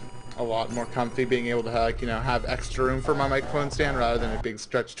was a lot more comfy, being able to have extra room for my microphone stand rather than it being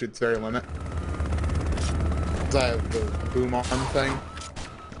stretched to its very limit. 'Cause I have the boom arm thing.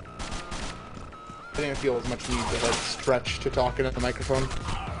 I didn't feel as much need to stretch to talk into the microphone.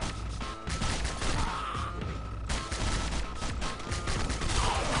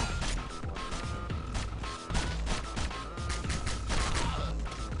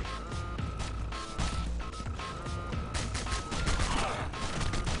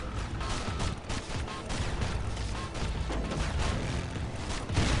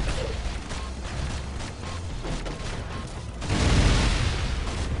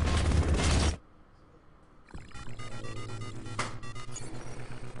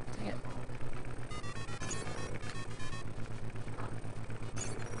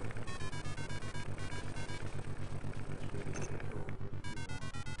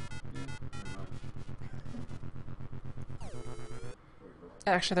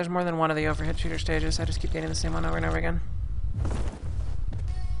 Actually, there's more than one of the overhead shooter stages. I just keep getting the same one over and over again.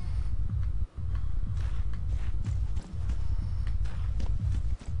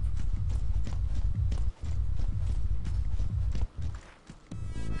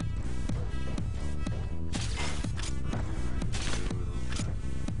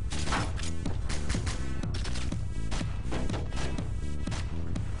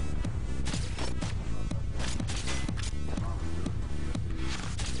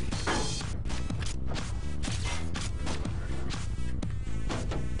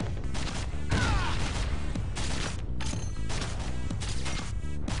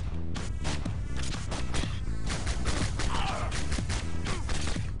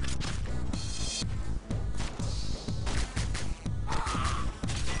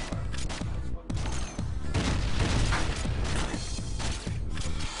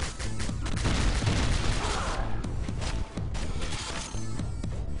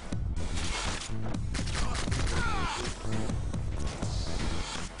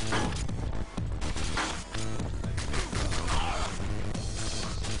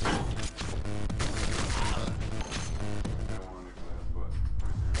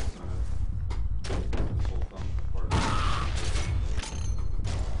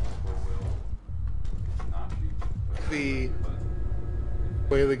 The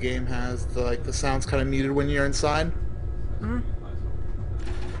way the game has the sounds kind of muted when you're inside.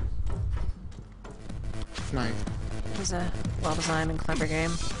 Nice. It was a well-designed and clever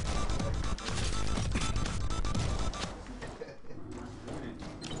game.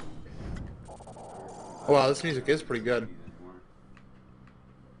 Wow, this music is pretty good.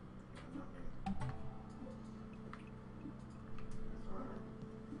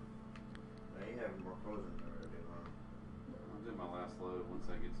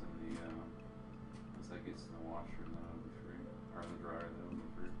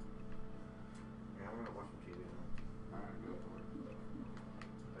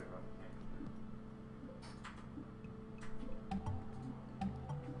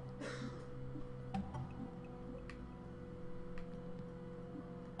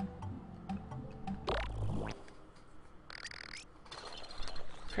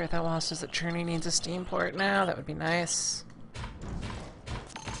 Forget that Wallace says that Churney needs a Steam port now. That would be nice.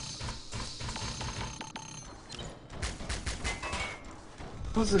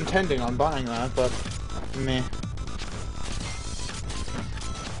 I was intending on buying that, but meh.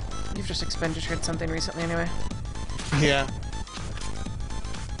 You've just expenditured something recently anyway. Yeah.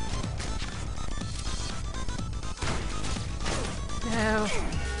 No.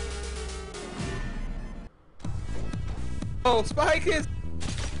 Oh, Spike is...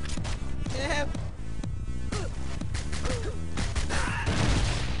 Yeah.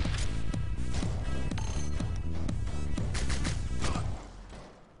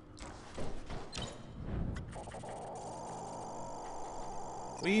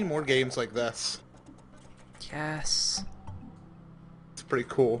 We need more games like this. Yes. It's pretty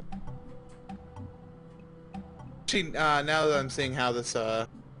cool. Actually, now that I'm seeing how this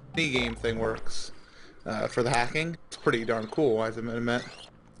mini game thing works for the hacking, it's pretty darn cool, I admit.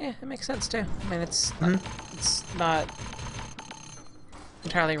 Yeah, it makes sense too. I mean, it's not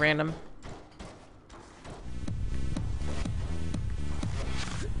entirely random.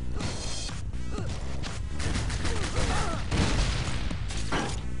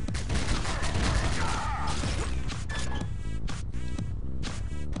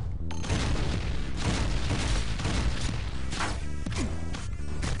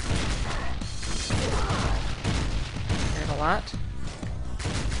 There's a lot.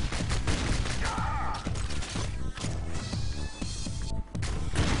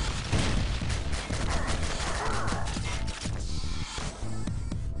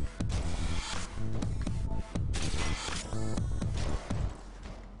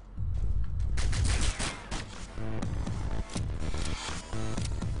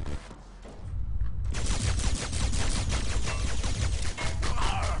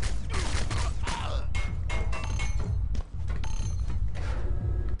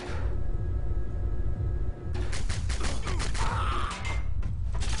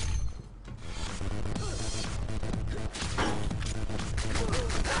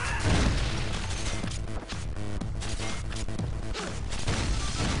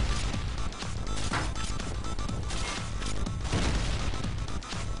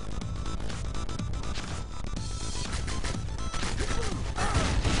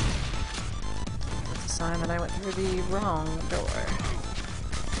 Sign that I went through the wrong door.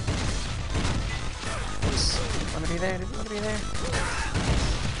 Oops. Didn't want to be there, didn't want to be there.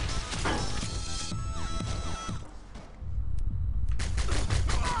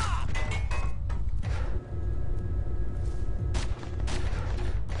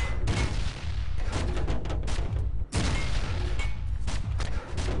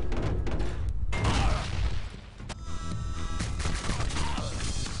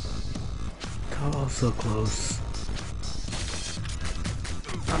 Oh, so close.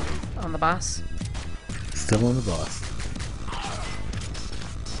 On the boss. Still on the boss.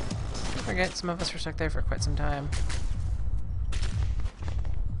 I forget, some of us were stuck there for quite some time.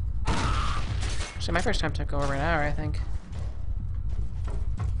 Actually, my first time took over an hour, I think.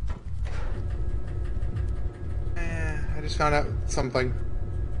 I just found out something.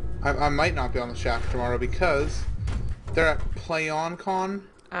 I might not be on the shaft tomorrow because they're at PlayOnCon,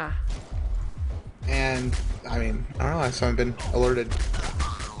 Ah. and I mean, I don't know, I just haven't been alerted.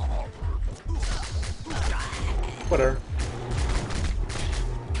 Whatever.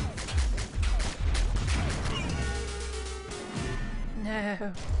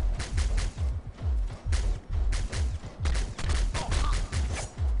 No.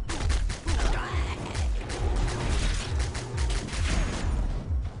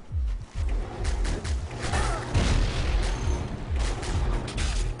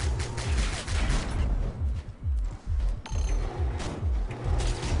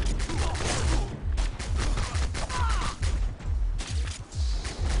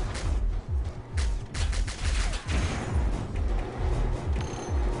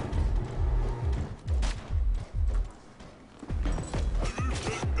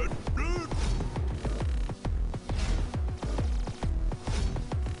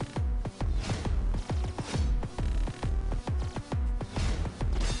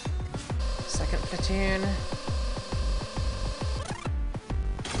 Second platoon.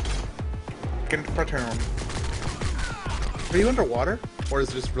 Second platoon. Are you underwater? Or is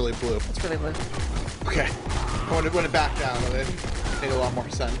it just really blue? It's really blue. Okay. When it backed down, it made a lot more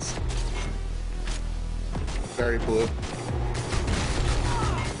sense. Very blue.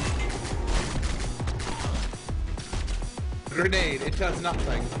 Grenade, it does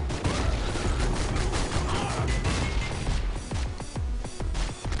nothing.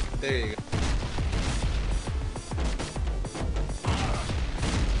 There you go.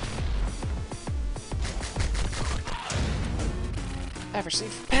 I've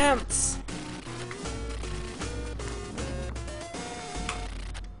received pants!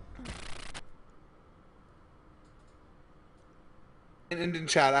 And in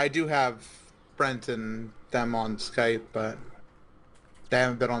chat, I do have Brent and them on Skype, but they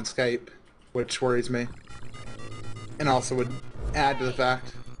haven't been on Skype, which worries me. And also would add to the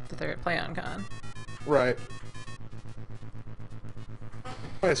fact. That they're at PlayOnCon. Right.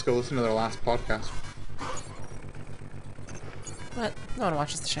 I just go listen to their last podcast. What? No one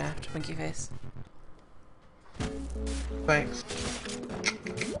watches The Shaft, winky face. Thanks.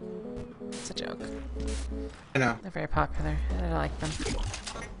 It's a joke. I know. They're very popular, and I like them.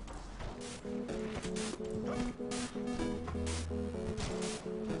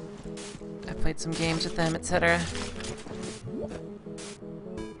 I played some games with them, etc.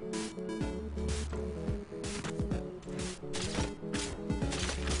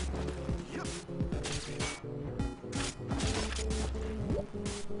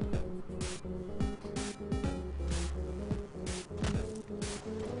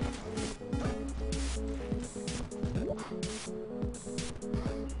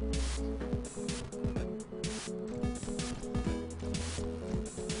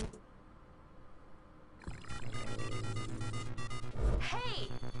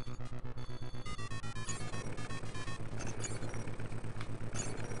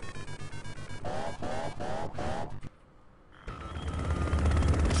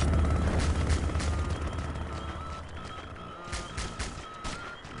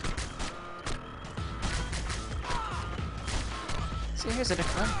 here's a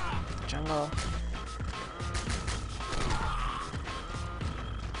different one. Jungle.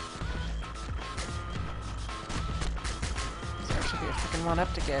 There should be a freaking one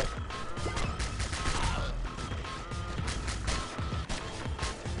up to get.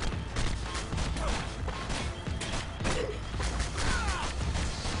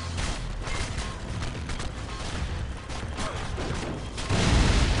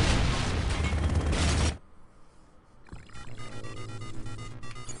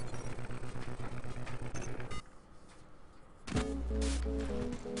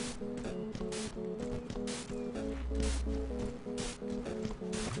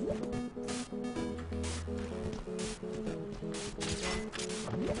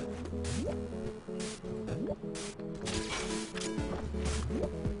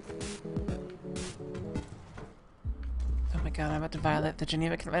 Oh my god, I'm about to violate the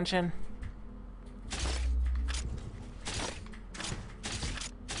Geneva Convention.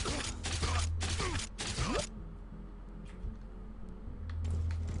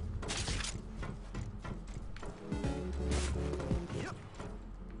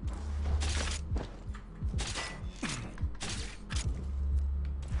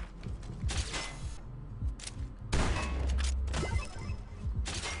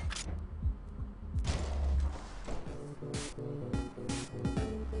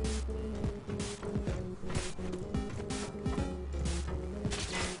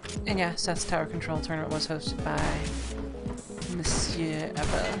 And yeah, Seth's Tower Control tournament was hosted by Monsieur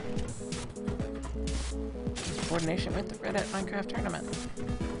Abel. In coordination with the Reddit Minecraft tournament.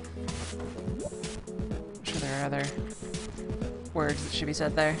 I'm sure there are other words that should be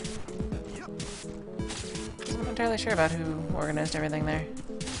said there. I'm not entirely sure about who organized everything there.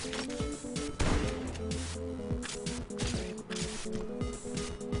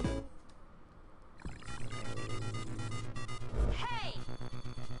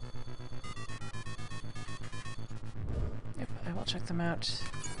 Check them out.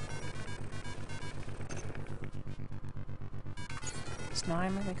 It's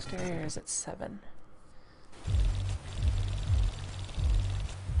 9 on the exterior, or is it 7? I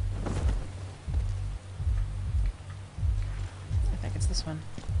think it's this one.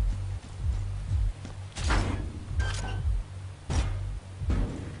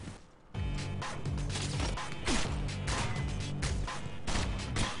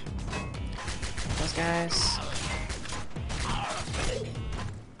 Those guys.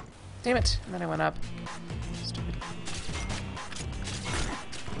 Damn it! And then I went up. Stupid.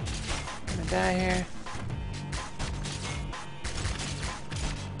 I'm gonna die here.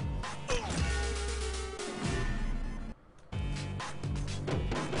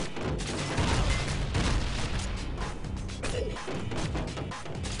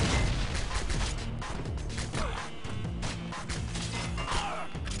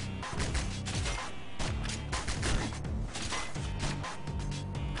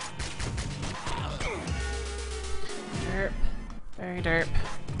 Derp. Very derp.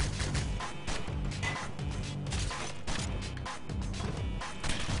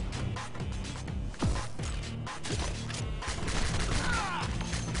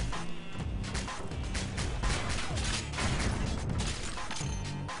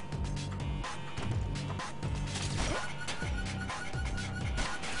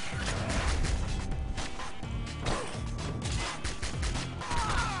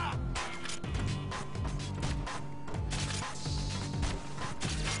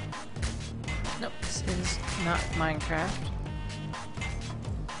 Nope, this is not Minecraft.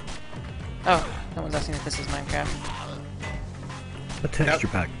 Oh, no one's asking if this is Minecraft. A texture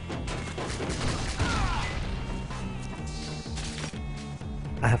pack.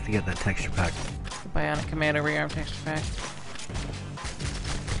 I have to get that texture pack. The Bionic Commando rearm texture pack.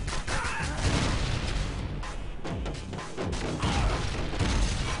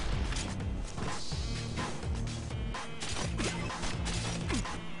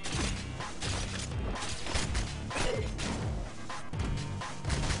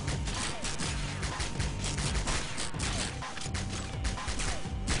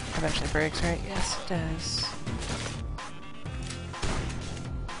 Eventually breaks, right? Yes, it does.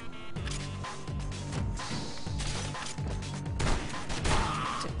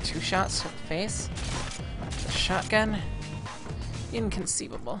 Did 2 shots to the face? The shotgun?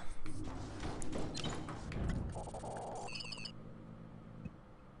 Inconceivable.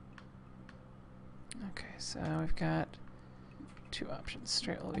 Okay, so we've got 2 options.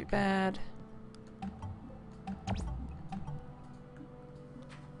 Straight will be bad.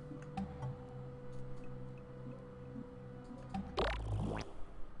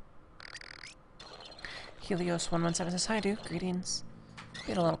 Helios117 says, "Hi, dude. Greetings."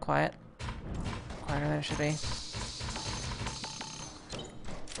 Get a little quiet. Quieter than it should be.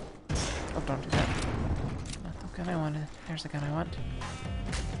 Oh, don't do that. Not the gun I wanted. There's the gun I want.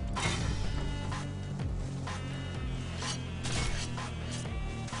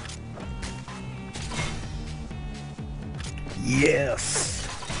 Yes!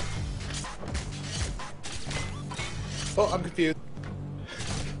 Oh, I'm confused.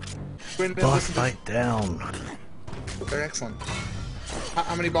 Boss fight down. They're excellent.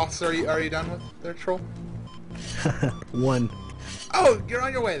 How many bosses are you done with there, Troll? One. Oh, you're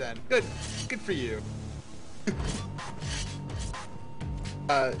on your way then. Good. Good for you.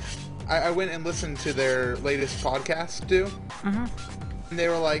 I went and listened to their latest podcast, Mm-hmm. and they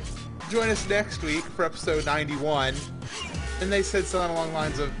were like, join us next week for episode 91. And they said something along the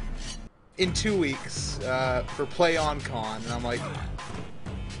lines of, in 2 weeks, for Play On Con. And I'm like,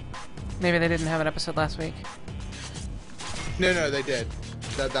 Maybe they didn't have an episode last week. no, they did.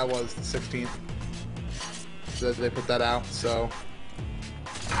 That was the 16th. So they put that out, so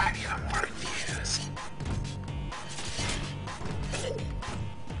I'm even more confused.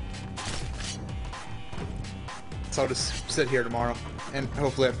 So I'll just sit here tomorrow, and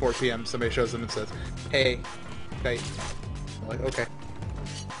hopefully at 4 p.m. somebody shows them and says, hey, fight. I'm like, okay.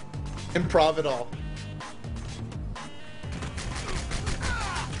 Improv it all.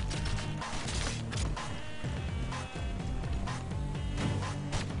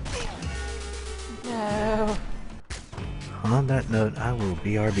 No. On that note, I will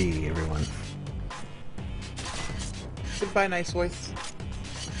BRB, everyone. Goodbye, nice voice.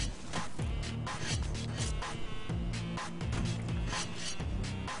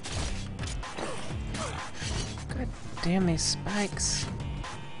 God damn these spikes.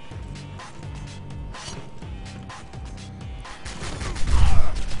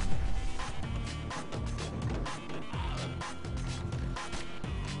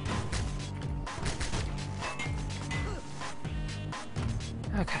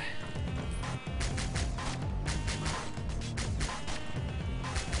 Okay.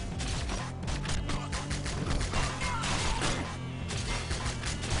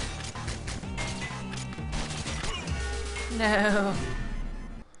 No.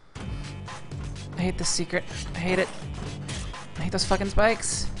 I hate this secret. I hate it. I hate those fucking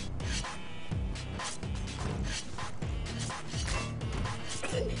spikes.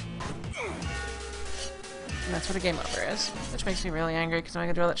 And that's where the game over is. Which makes me really angry because now I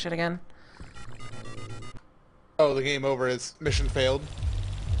gotta do all that shit again. Oh, the game over is mission failed.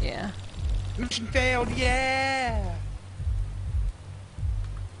 Yeah. Mission failed, yeah!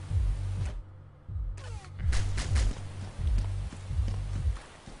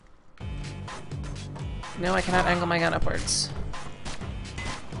 No, I cannot angle my gun upwards.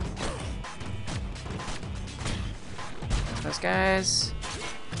 Those guys.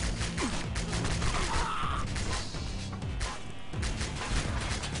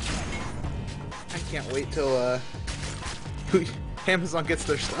 I can't wait till Amazon gets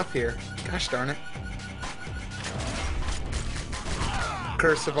their stuff here. Gosh darn it.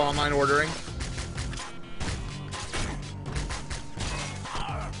 Curse of online ordering.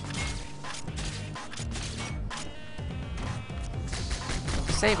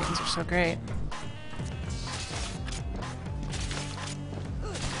 The savings are so great.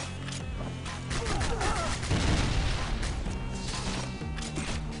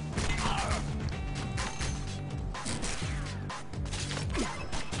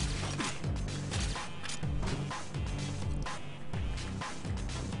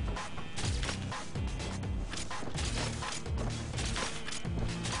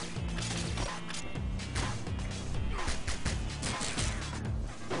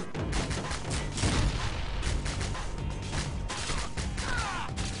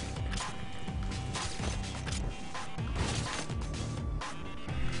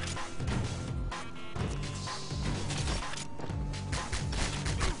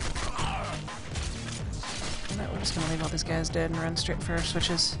 We're just gonna leave all these guys dead and run straight for our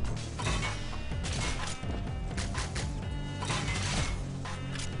switches.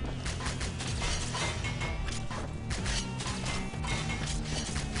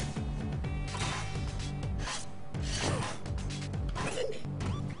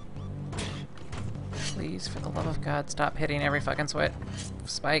 Please, for the love of God, stop hitting every fucking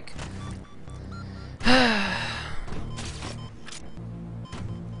spike.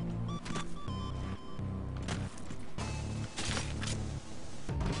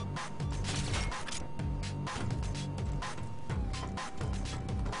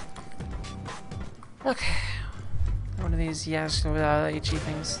 Okay. One of these Ichi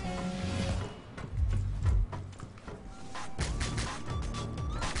things.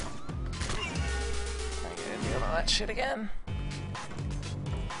 that shit again.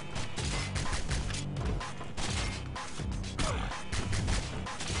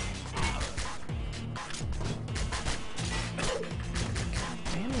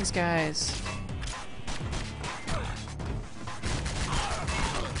 Damn these guys.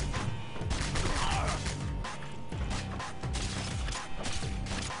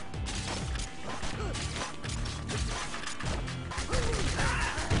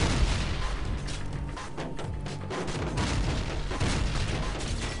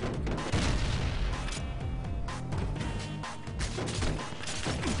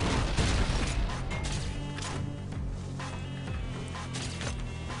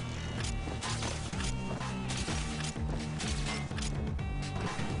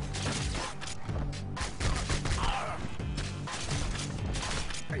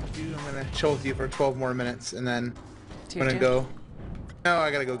 I'm gonna chill with you for 12 more minutes, and then I'm gonna go. No,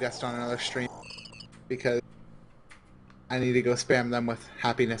 I gotta go guest on another stream because I need to go spam them with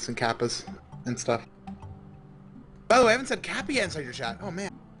happiness and kappas and stuff. By the way, I haven't said Kappa yet inside your chat. Oh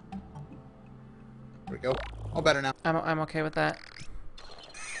man. There we go. All better now. I'm okay with that.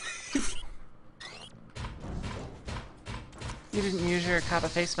 You didn't use your Kappa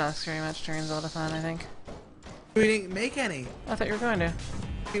face mask very much during Zelda-thon, I think. We didn't make any. I thought you were going to.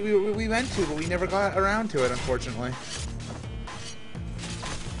 We went to, but we never got around to it, unfortunately.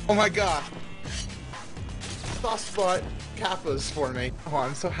 Oh my god. Soft spot kappas for me. Oh,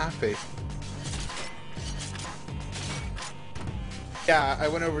 I'm so happy. Yeah, I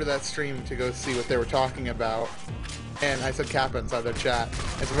went over to that stream to go see what they were talking about, and I said Kappa inside their chat,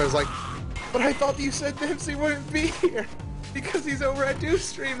 and somebody was like, but I thought you said Dempsey wouldn't be here, because he's over at Deuce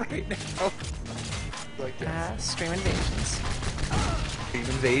Stream right now. Like, yes. Stream invasions. Stream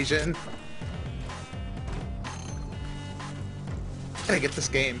invasion. I gotta get this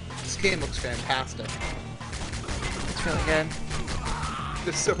game. This game looks fantastic. It's really good.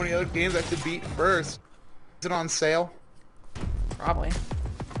 There's so many other games I have to beat first. Is it on sale? Probably.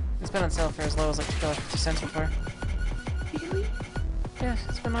 It's been on sale for as low as like $2.50 before. Really? Yeah,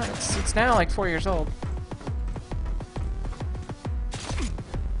 it's been on. It's now like 4 years old.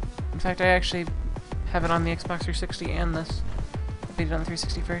 In fact, I actually have it on the Xbox 360 and this. I beat it on the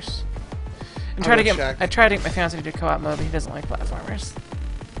 360 first. I tried to get my fiance to do co-op mode, but he doesn't like platformers.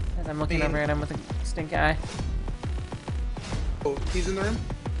 As I'm looking over at him with a stink eye. Oh, he's in the room?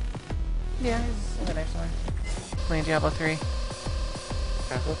 Yeah, he's over there somewhere. Playing Diablo 3.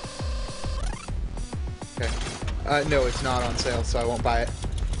 Apple? Okay. No, it's not on sale, so I won't buy it.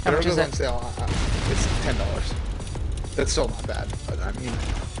 How much is it? On sale, it's $10. That's still not bad, but I mean...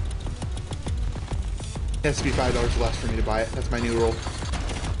 It has to be $5 less for me to buy it. That's my new rule.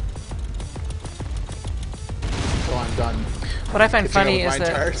 So I'm done. What I find funny is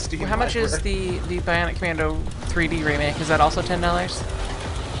that... How much is the Bionic Commando 3D remake? Is that also $10?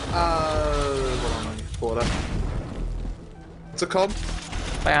 Hold on, let me pull it up. What's it called?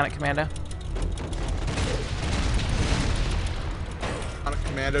 Bionic Commando. Bionic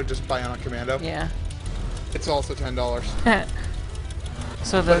Commando, just Bionic Commando? Yeah. It's also $10.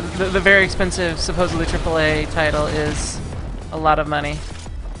 So the very expensive, supposedly AAA title is a lot of money,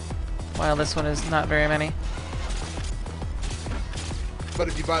 while this one is not very many. But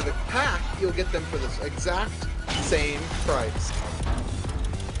if you buy the pack, you'll get them for this exact same price.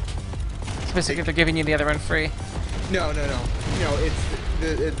 So basically, they're giving you the other one free. No.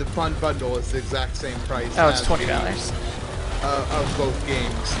 It's the fun bundle is the exact same price. Oh, it's $20. Of both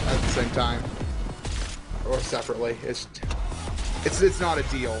games at the same time, or separately. It's not a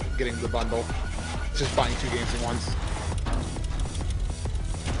deal getting the bundle. It's just buying 2 games at once.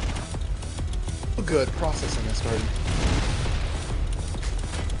 Oh, good, processing has started.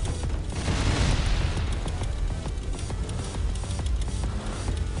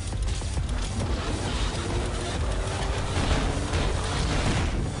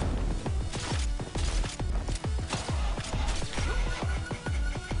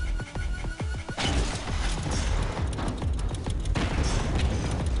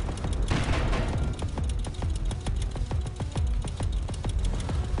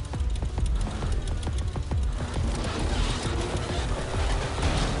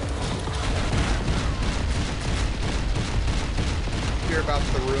 About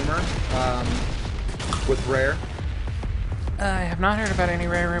the rumor with Rare. I have not heard about any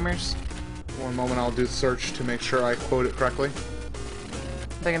Rare rumors. One moment, I'll do search to make sure I quote it correctly.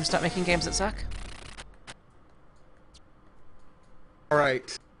 Are they gonna stop making games that suck?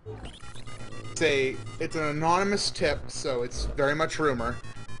 Alright. It's an anonymous tip, so it's very much rumor.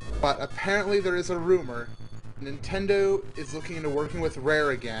 But apparently there is a rumor. Nintendo is looking into working with Rare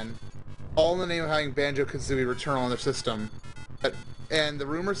again all in the name of having Banjo-Kazooie return on their system. And the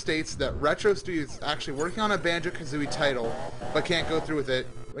rumor states that Retro Studios is actually working on a Banjo-Kazooie title, but can't go through with it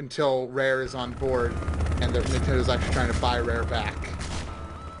until Rare is on board, and that Nintendo's actually trying to buy Rare back.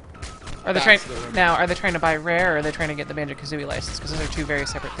 Are they Are they trying to buy Rare, or are they trying to get the Banjo-Kazooie license? Because those are two very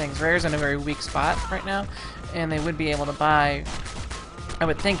separate things. Rare's in a very weak spot right now, and they would be able to buy, I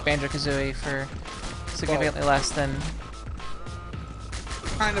would think, Banjo-Kazooie for significantly less than...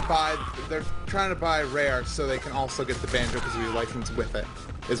 They're trying to buy Rare so they can also get the Banjo-Kazooie license with it,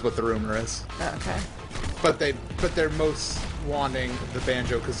 is what the rumor is. Oh, okay. But they're most wanting the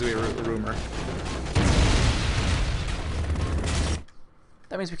Banjo-Kazooie rumor.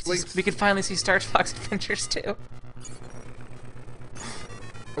 That means we could finally see Star Fox Adventures too.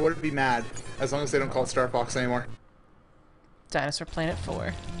 I wouldn't be mad, as long as they don't call it Star Fox anymore. Dinosaur Planet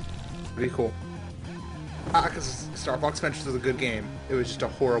 4. Pretty cool. Because Star Fox Adventures was a good game. It was just a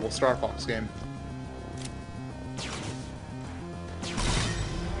horrible Star Fox game.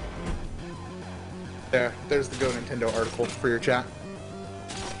 There's the Go Nintendo article for your chat.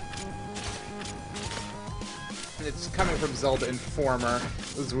 And it's coming from Zelda Informer,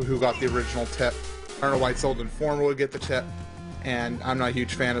 who got the original tip. I don't know why Zelda Informer would get the tip, and I'm not a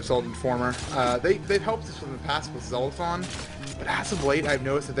huge fan of Zelda Informer. They've helped us in the past with Zeldathon, but as of late I've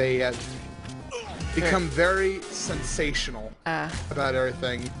noticed that they have become very sensational about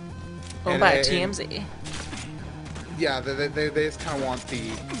everything. Well, about TMZ. Yeah, they just kind of want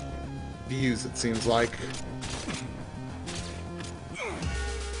the views, it seems like.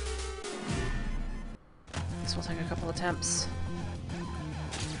 This will take a couple attempts.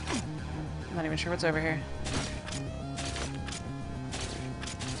 I'm not even sure what's over here.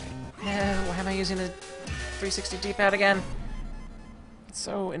 No, why am I using the 360 D-pad again? It's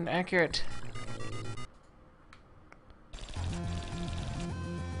so inaccurate.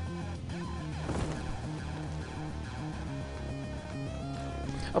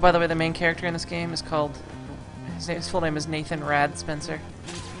 Oh, by the way, the main character in this game is called... His full name is Nathan Rad Spencer.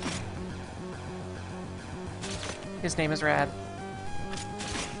 His name is Rad.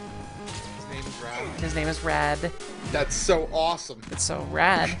 His name is Rad? His name is Rad. That's so awesome. It's so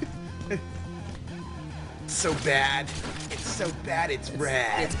rad. So bad. It's so bad, it's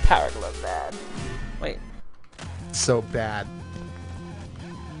rad. It's Power Glove bad. Wait. So bad.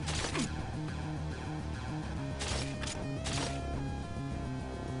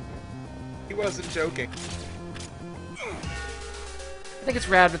 He wasn't joking. I think it's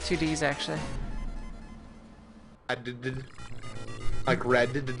Rad with two D's, actually. Like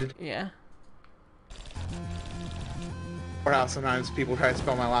red. Yeah. Or how sometimes people try to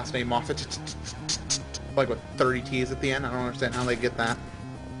spell my last name off it. Like with 30 T's at the end. I don't understand how they get that.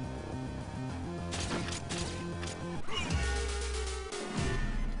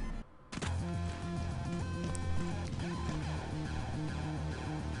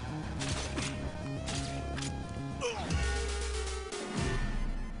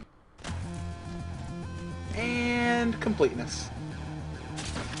 And completeness.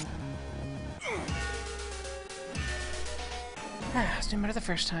 Ah, it's doing better the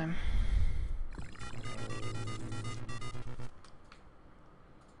first time.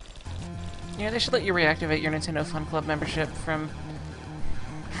 Yeah, they should let you reactivate your Nintendo Fun Club membership from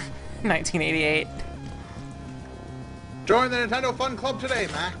 1988. Join the Nintendo Fun Club today,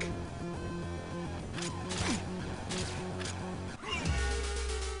 Mac.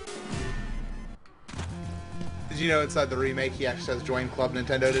 Did you know inside the remake he actually says join Club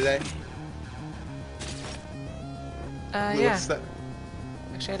Nintendo today? Yeah.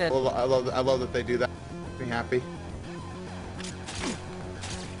 Actually, I did. Well, I love that they do that. Makes me happy.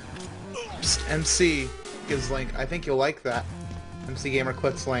 Psst, MC gives Link. I think you'll like that. MC Gamer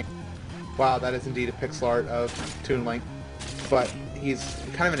clicks Link. Wow, that is indeed a pixel art of Toon Link. But he's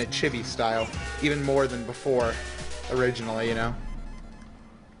kind of in a chibi style, even more than before, originally, you know?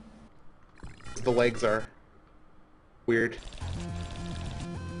 The legs are weird.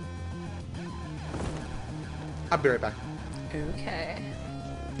 I'll be right back. Okay.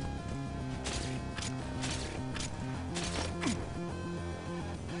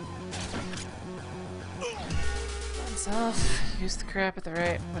 Once off. Use the crap at the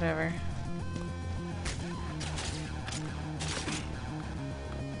right. Whatever.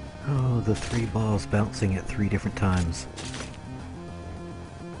 Oh, the 3 balls bouncing at 3 different times.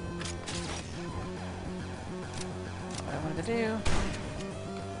 What I wanted to do.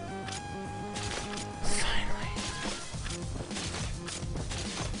 Finally.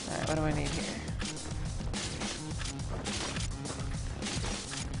 Alright, what do I need here?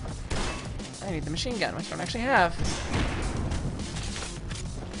 I need the machine gun, which I don't actually have.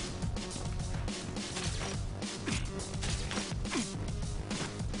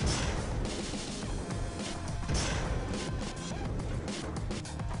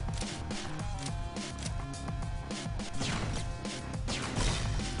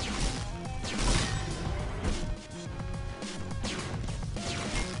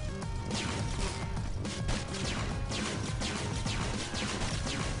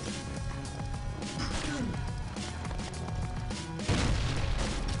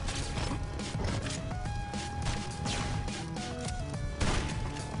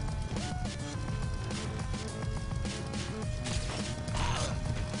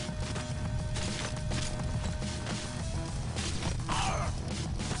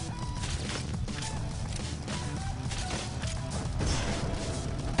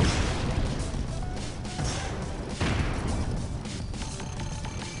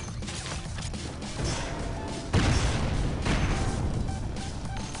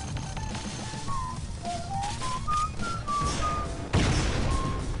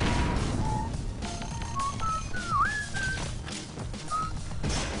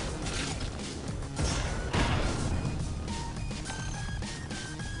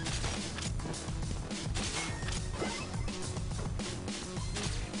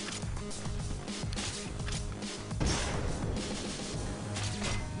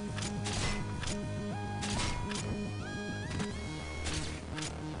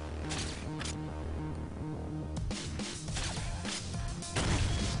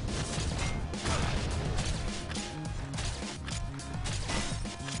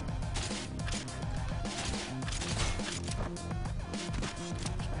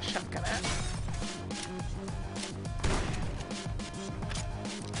 shotgun at?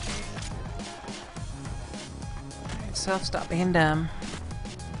 Alright, self, stop being dumb.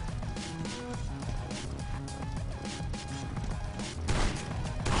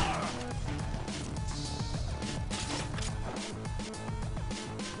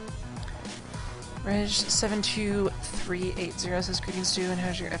 Reg72380 says, greetings to you, and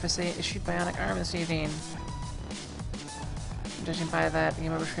how's your FSA issued bionic arm this evening? Judging by that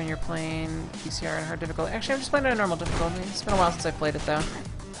game over screen you're playing PCR and hard difficulty. Actually, I'm just playing it on normal difficulty. It's been a while since I played it, though.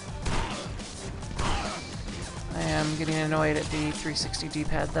 I am getting annoyed at the 360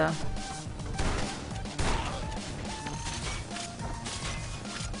 D-pad, though.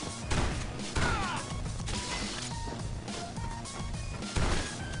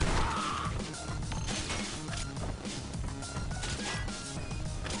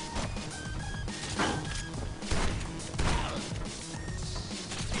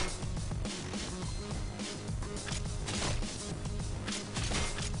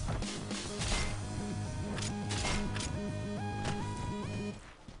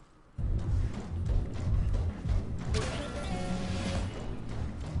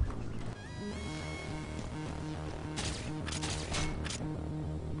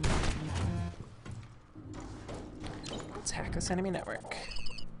 Let's hack this enemy network.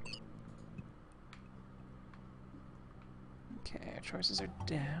 Okay, our choices are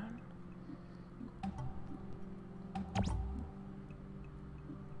down.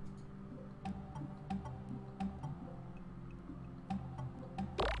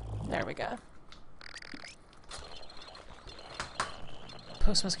 There we go.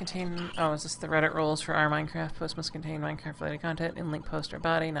 Post must contain... Oh, is this the Reddit rules for our Minecraft? Post must contain Minecraft-related content in link post or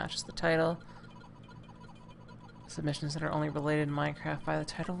body, not just the title. Submissions that are only related to Minecraft by the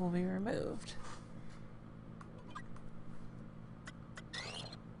title will be removed.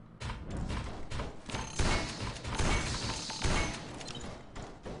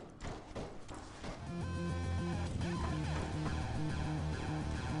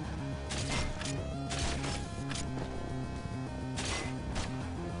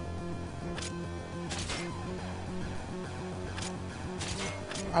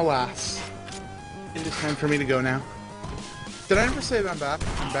 Alas. It is time for me to go now. Did I ever say that I'm back?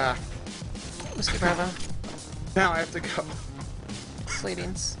 I'm back. Whiskey Bravo. Now I have to go.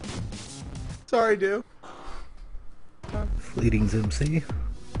 Slatings. Sorry, dude. Fleeting's MC.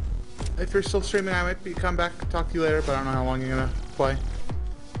 If you're still streaming, I might come back and talk to you later, but I don't know how long you're gonna play.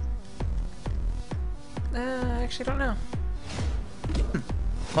 I actually don't know.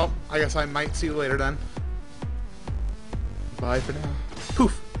 Well, I guess I might see you later then. Bye for now.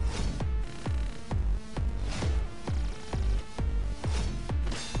 Poof.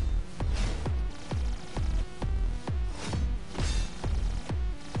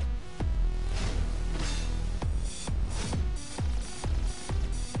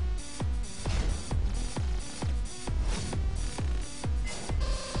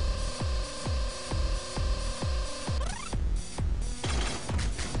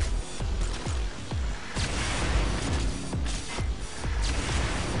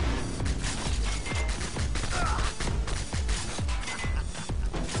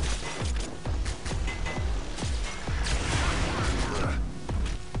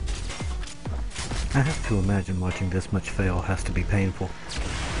 I have to imagine watching this much fail has to be painful.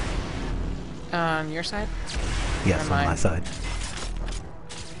 On your side? Yes, Or on my mine? side.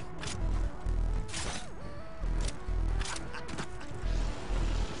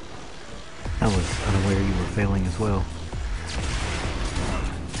 I was unaware you were failing as well.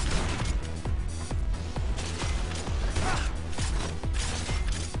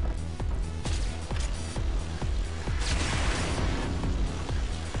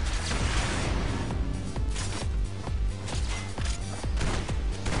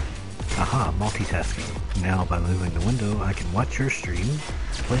 Aha, multitasking. Now, by moving the window, I can watch your stream,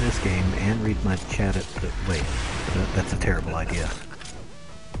 play this game, and read my chat at the... Wait, that's a terrible idea.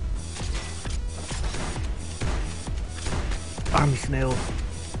 Army snail.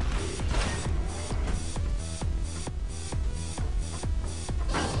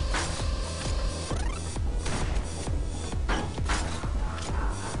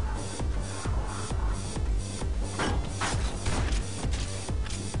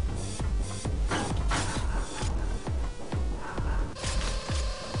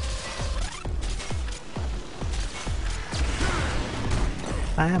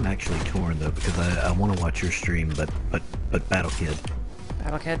 I am actually torn though because I want to watch your stream, but Battle Kid.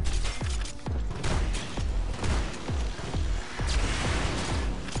 Battle Kid.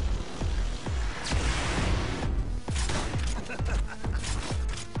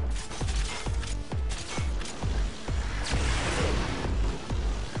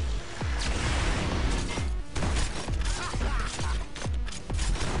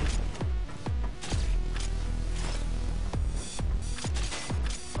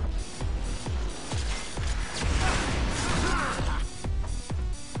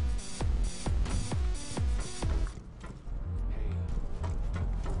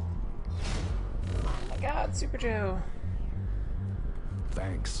 Joe.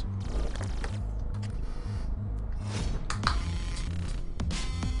 Thanks.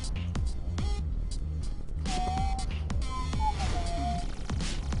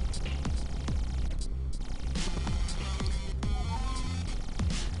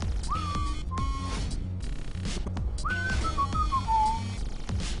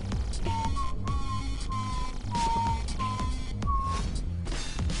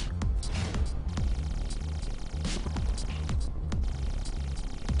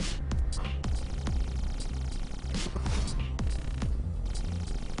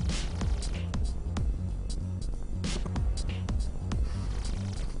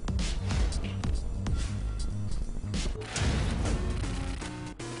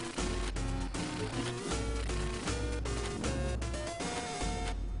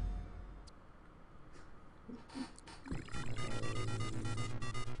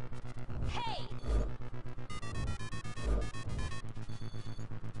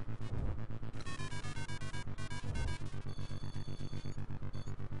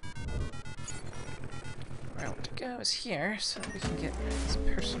 Where I want to go is here, so that we can get this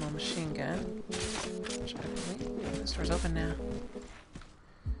personal machine gun. Which I believe this door's open now.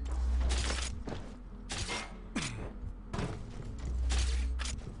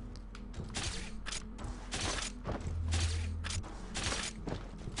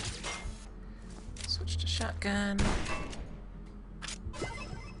 Switch to shotgun.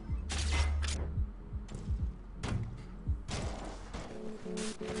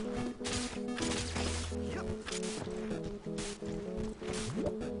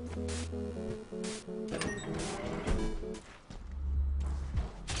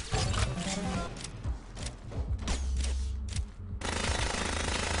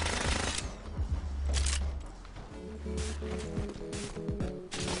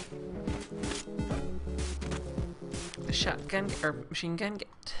 The shotgun or machine gun get.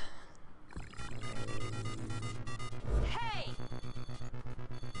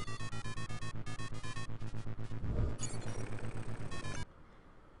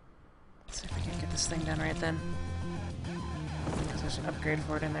 Let's see if we can get this thing done right then. Because there's an upgrade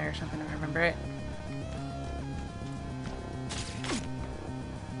for it in there or something, if I remember right.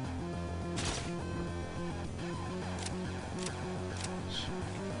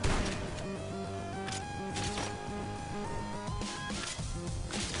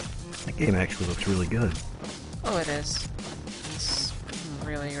 That game actually looks really good. Oh, it is. It's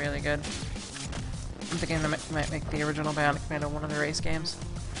really, really good. I'm thinking they might make the original Bionic Commando one of the race games.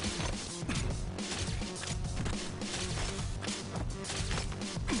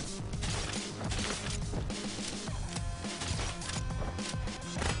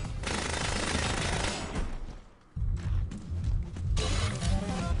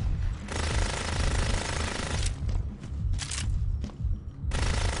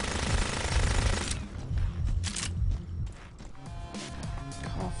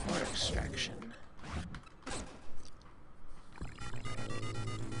 Call for extraction.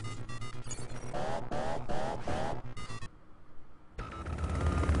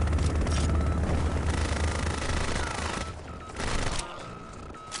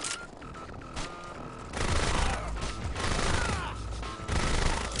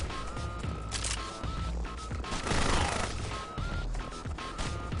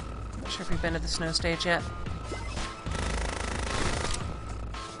 Not sure if we've been to the snow stage yet.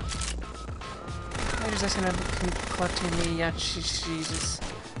 Where is this gonna be collecting the Jesus?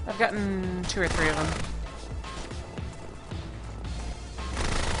 I've gotten 2 or 3 of them.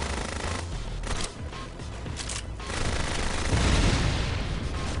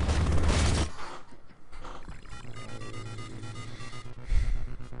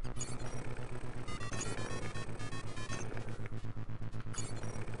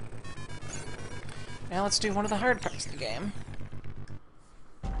 Now let's do one of the hard parts of the game.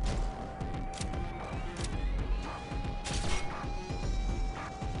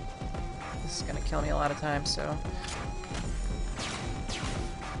 This is gonna kill me a lot of times, so...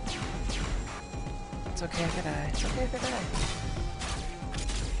 It's okay if I die. It's okay if I die.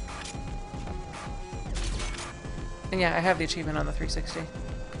 And yeah, I have the achievement on the 360.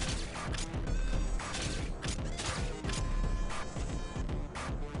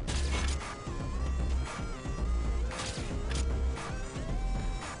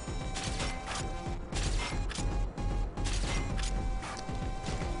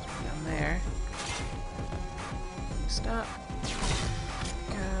 Down there. Stop.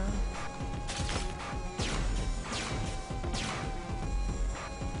 Go.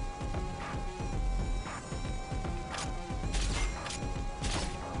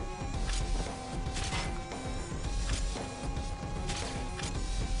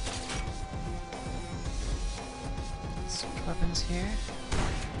 Switch weapons here.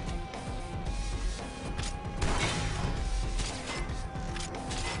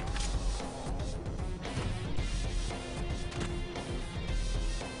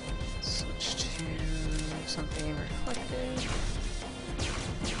 Switch to something reflective.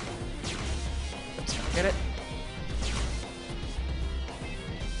 Oops, get it.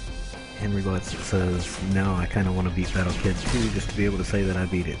 Henry Watts says, now I kind of want to beat Battle Kid 2 just to be able to say that I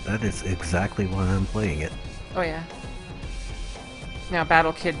beat it. That is exactly why I'm playing it. Oh yeah. Now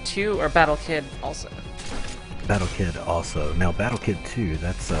Battle Kid 2 or Battle Kid also? Battle Kid also. Now Battle Kid 2,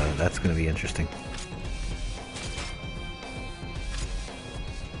 that's going to be interesting.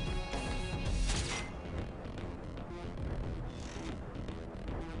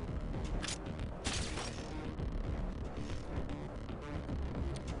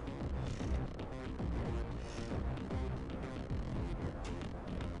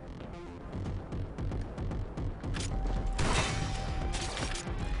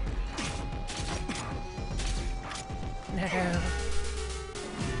 No.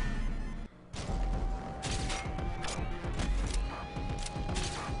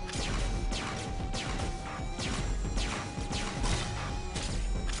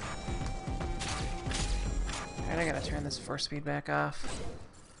 Alright, I gotta turn this force speed back off.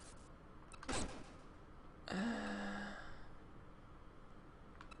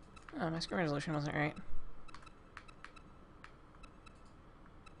 Oh, my screen resolution wasn't right.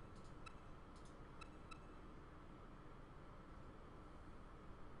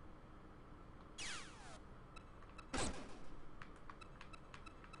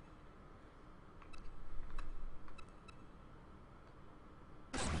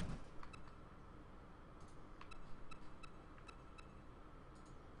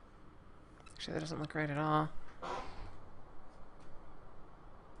 Actually, that doesn't look right at all.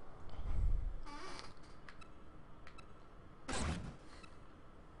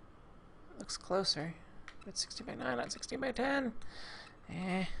 Looks closer. It's 60 by 9, not 60 by 10.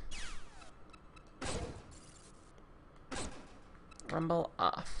 Eh. Rumble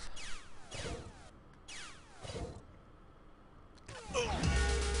off.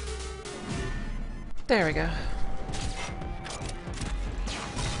 There we go.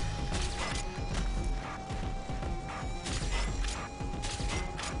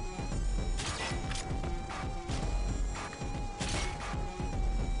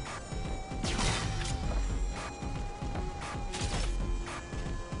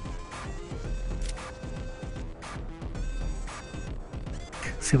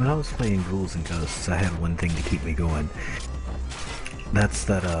 See, when I was playing Ghouls and Ghosts, I had one thing to keep me going. That's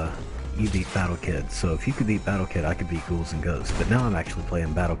that, you beat Battle Kid. So if you could beat Battle Kid, I could beat Ghouls and Ghosts. But now I'm actually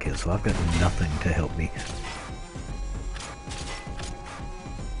playing Battle Kid, so I've got nothing to help me.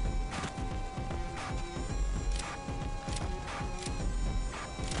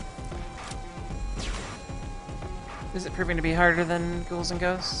 Is it proving to be harder than Ghouls and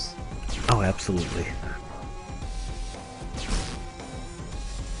Ghosts? Oh, absolutely.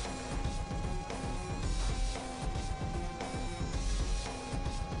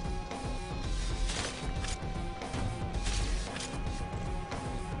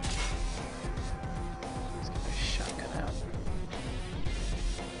 Let's get this shotgun out.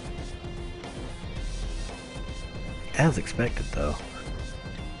 As expected, though.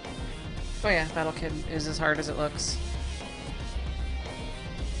 Oh yeah, Battle Kid is as hard as it looks.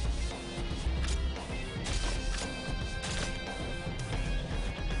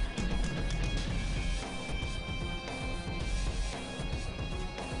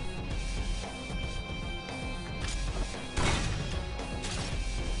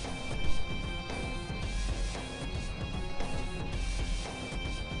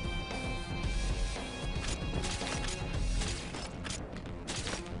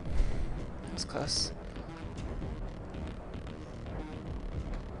 That was close.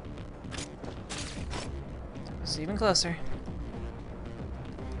 That was even closer.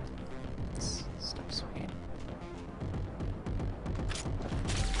 Let's stop swinging.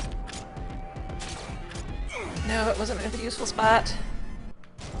 No, it wasn't in a useful spot.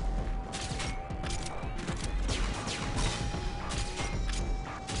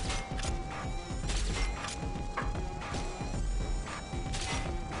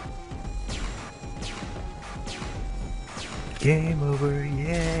 Game over,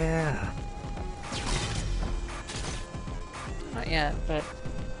 yeah! Not yet, but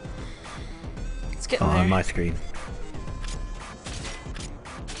it's getting there. On my screen.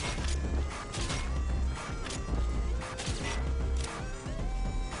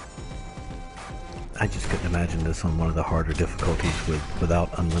 I just couldn't imagine this on one of the harder difficulties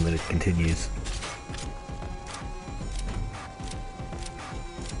without unlimited continues.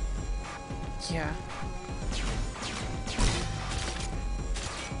 Yeah.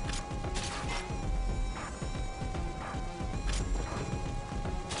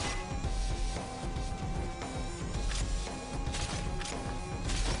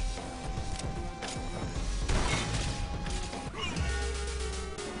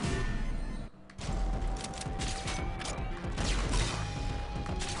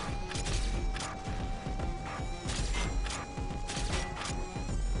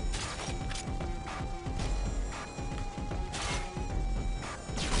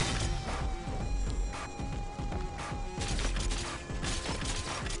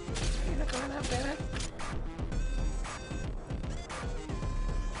 You're not going up, damn it.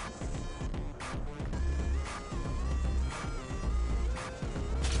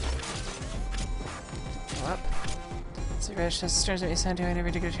 Go up. So Reg says, Stars me sound I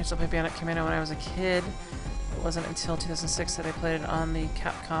never did get a chance to play Bionic Commando when I was a kid. It wasn't until 2006 that I played it on the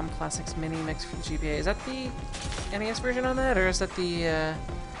Capcom Classics Mini Mix for the GBA. Is that the NES version on that, or is that the,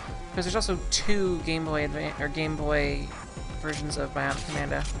 because there's also two Game Boy Game Boy versions of Bionic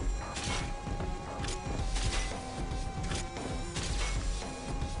Commando.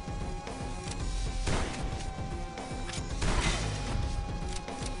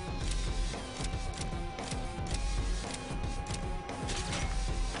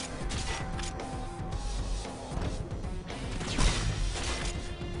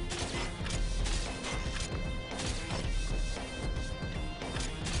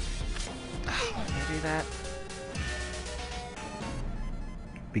 Do that.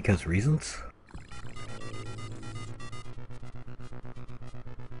 Because reasons?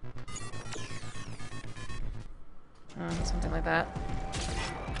 Something like that.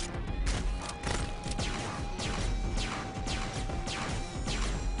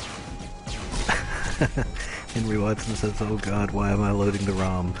 Henry Watson says, oh god, why am I loading the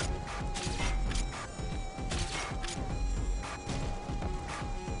ROM?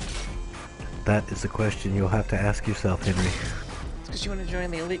 That is a question you'll have to ask yourself, Henry. It's because you want to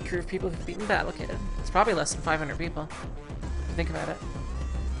join the elite crew of people who've beaten Battle Kid. It's probably less than 500 people. If you think about it.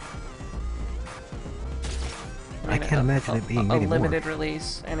 I can't imagine it being many a more. limited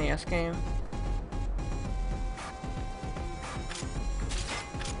release NES game.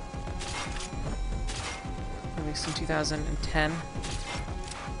 Released in 2010.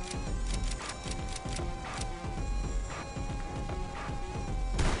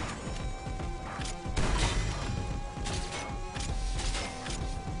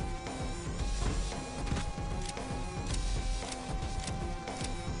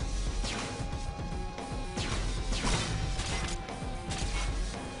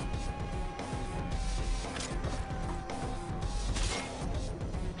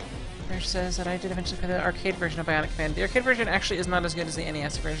 Says that I did eventually play the arcade version of Bionic Commando. The arcade version actually is not as good as the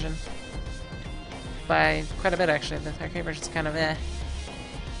NES version. By quite a bit, actually. The arcade version's kind of eh.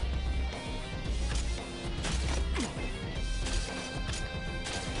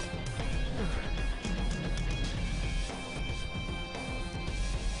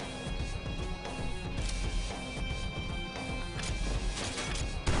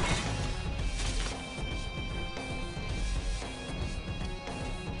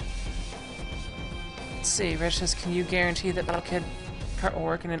 Let's see, Rich says, can you guarantee that Battle Kid part will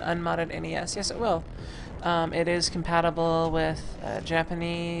work in an unmodded NES? Yes, it will. It is compatible with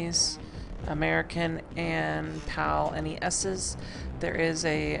Japanese, American, and PAL NESs. There is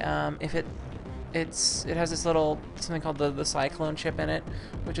a it has this little something called the Cyclone chip in it,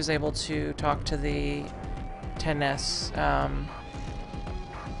 which is able to talk to the 10S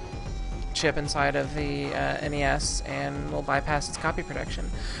chip inside of the NES and will bypass its copy protection.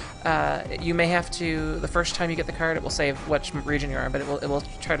 You may have to, the first time you get the card, it will say which region you're in, but it will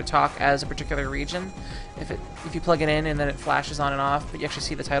try to talk as a particular region. If you plug it in and then it flashes on and off, but you actually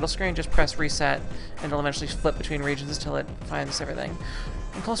see the title screen, just press reset and it'll eventually flip between regions until it finds everything.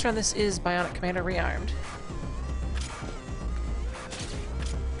 And closer on this is Bionic Commando Rearmed.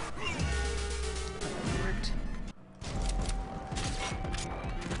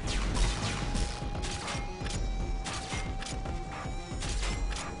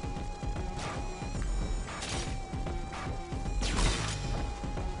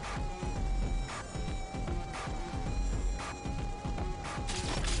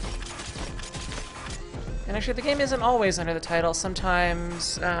 And actually, the game isn't always under the title.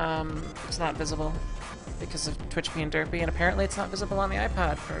 Sometimes it's not visible because of Twitch being derpy, and apparently it's not visible on the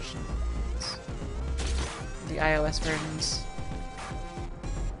iPod version. It's the iOS versions.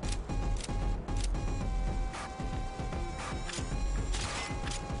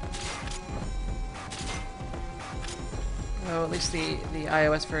 Though at least the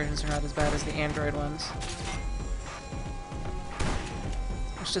iOS versions are not as bad as the Android ones.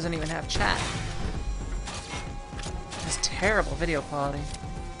 Which doesn't even have chat. It has terrible video quality.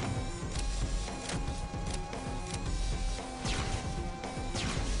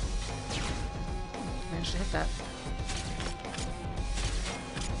 Managed to hit that.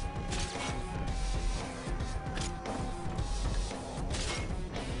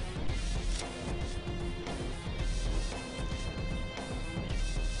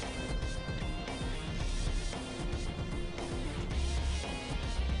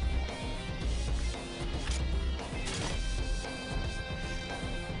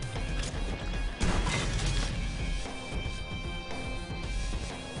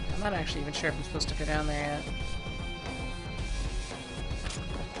 I'm not actually even sure if I'm supposed to go down there yet.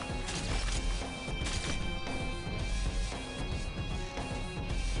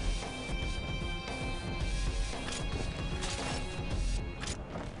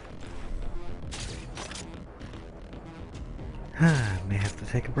 May have to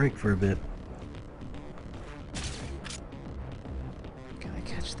take a break for a bit. Can I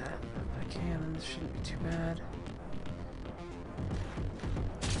catch that? If I can, this shouldn't be too bad.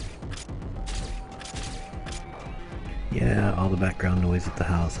 Yeah, all the background noise at the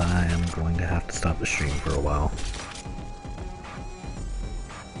house. I am going to have to stop the stream for a while.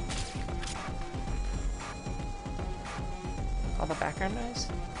 All the background noise?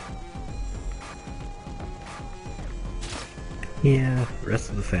 Yeah, the rest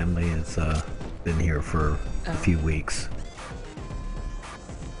of the family has been here for a few weeks.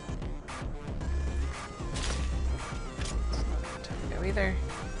 It's not a good time to go either.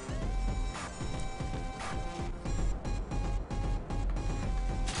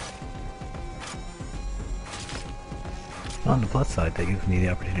 On the plus side, that gives me the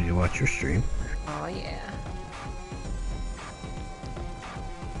opportunity to watch your stream. Oh yeah.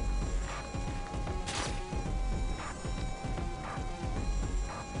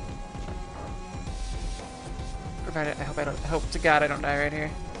 Provided, I hope to God I don't die right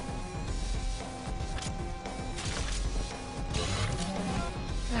here.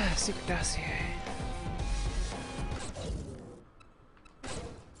 Ah, secret dossier. I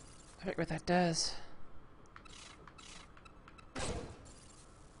forget what that does.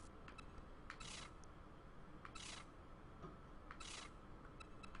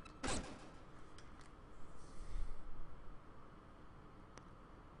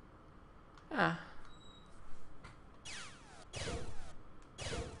 Ah.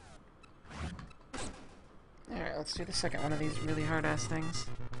 Alright, let's do the second one of these really hard-ass things.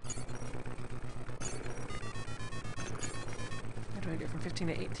 How do I go from 15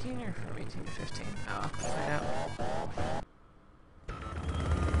 to 18 or from 18 to 15? Oh, I'll find out.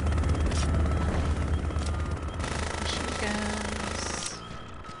 Machine guns.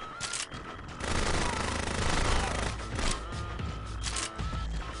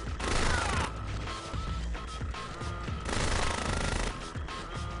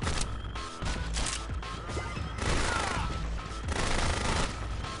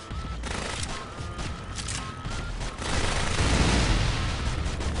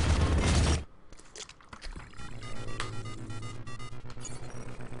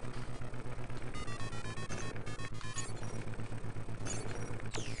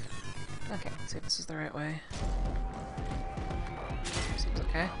 Okay, let's see if this is the right way. Seems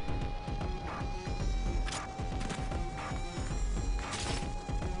okay.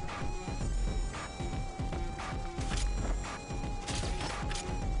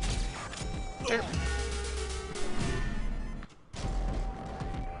 Derp.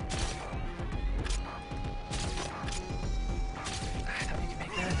 I thought we could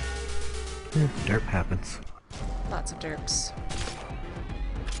make that. Derp happens. Lots of derps.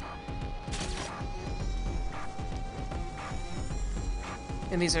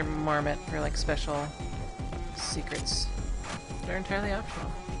 And these are more meant for like special secrets. They're entirely optional.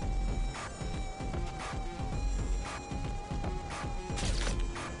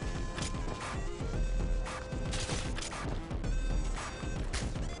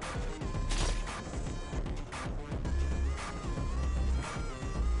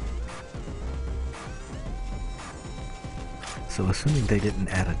 So assuming they didn't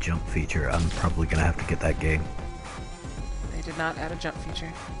add a jump feature, I'm probably gonna have to get that game. They did not add a jump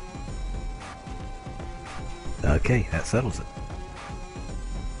feature. Okay, that settles it.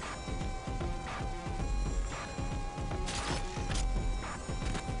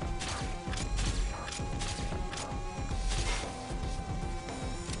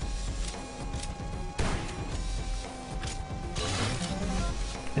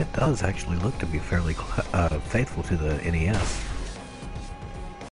 It does actually look to be fairly faithful to the NES.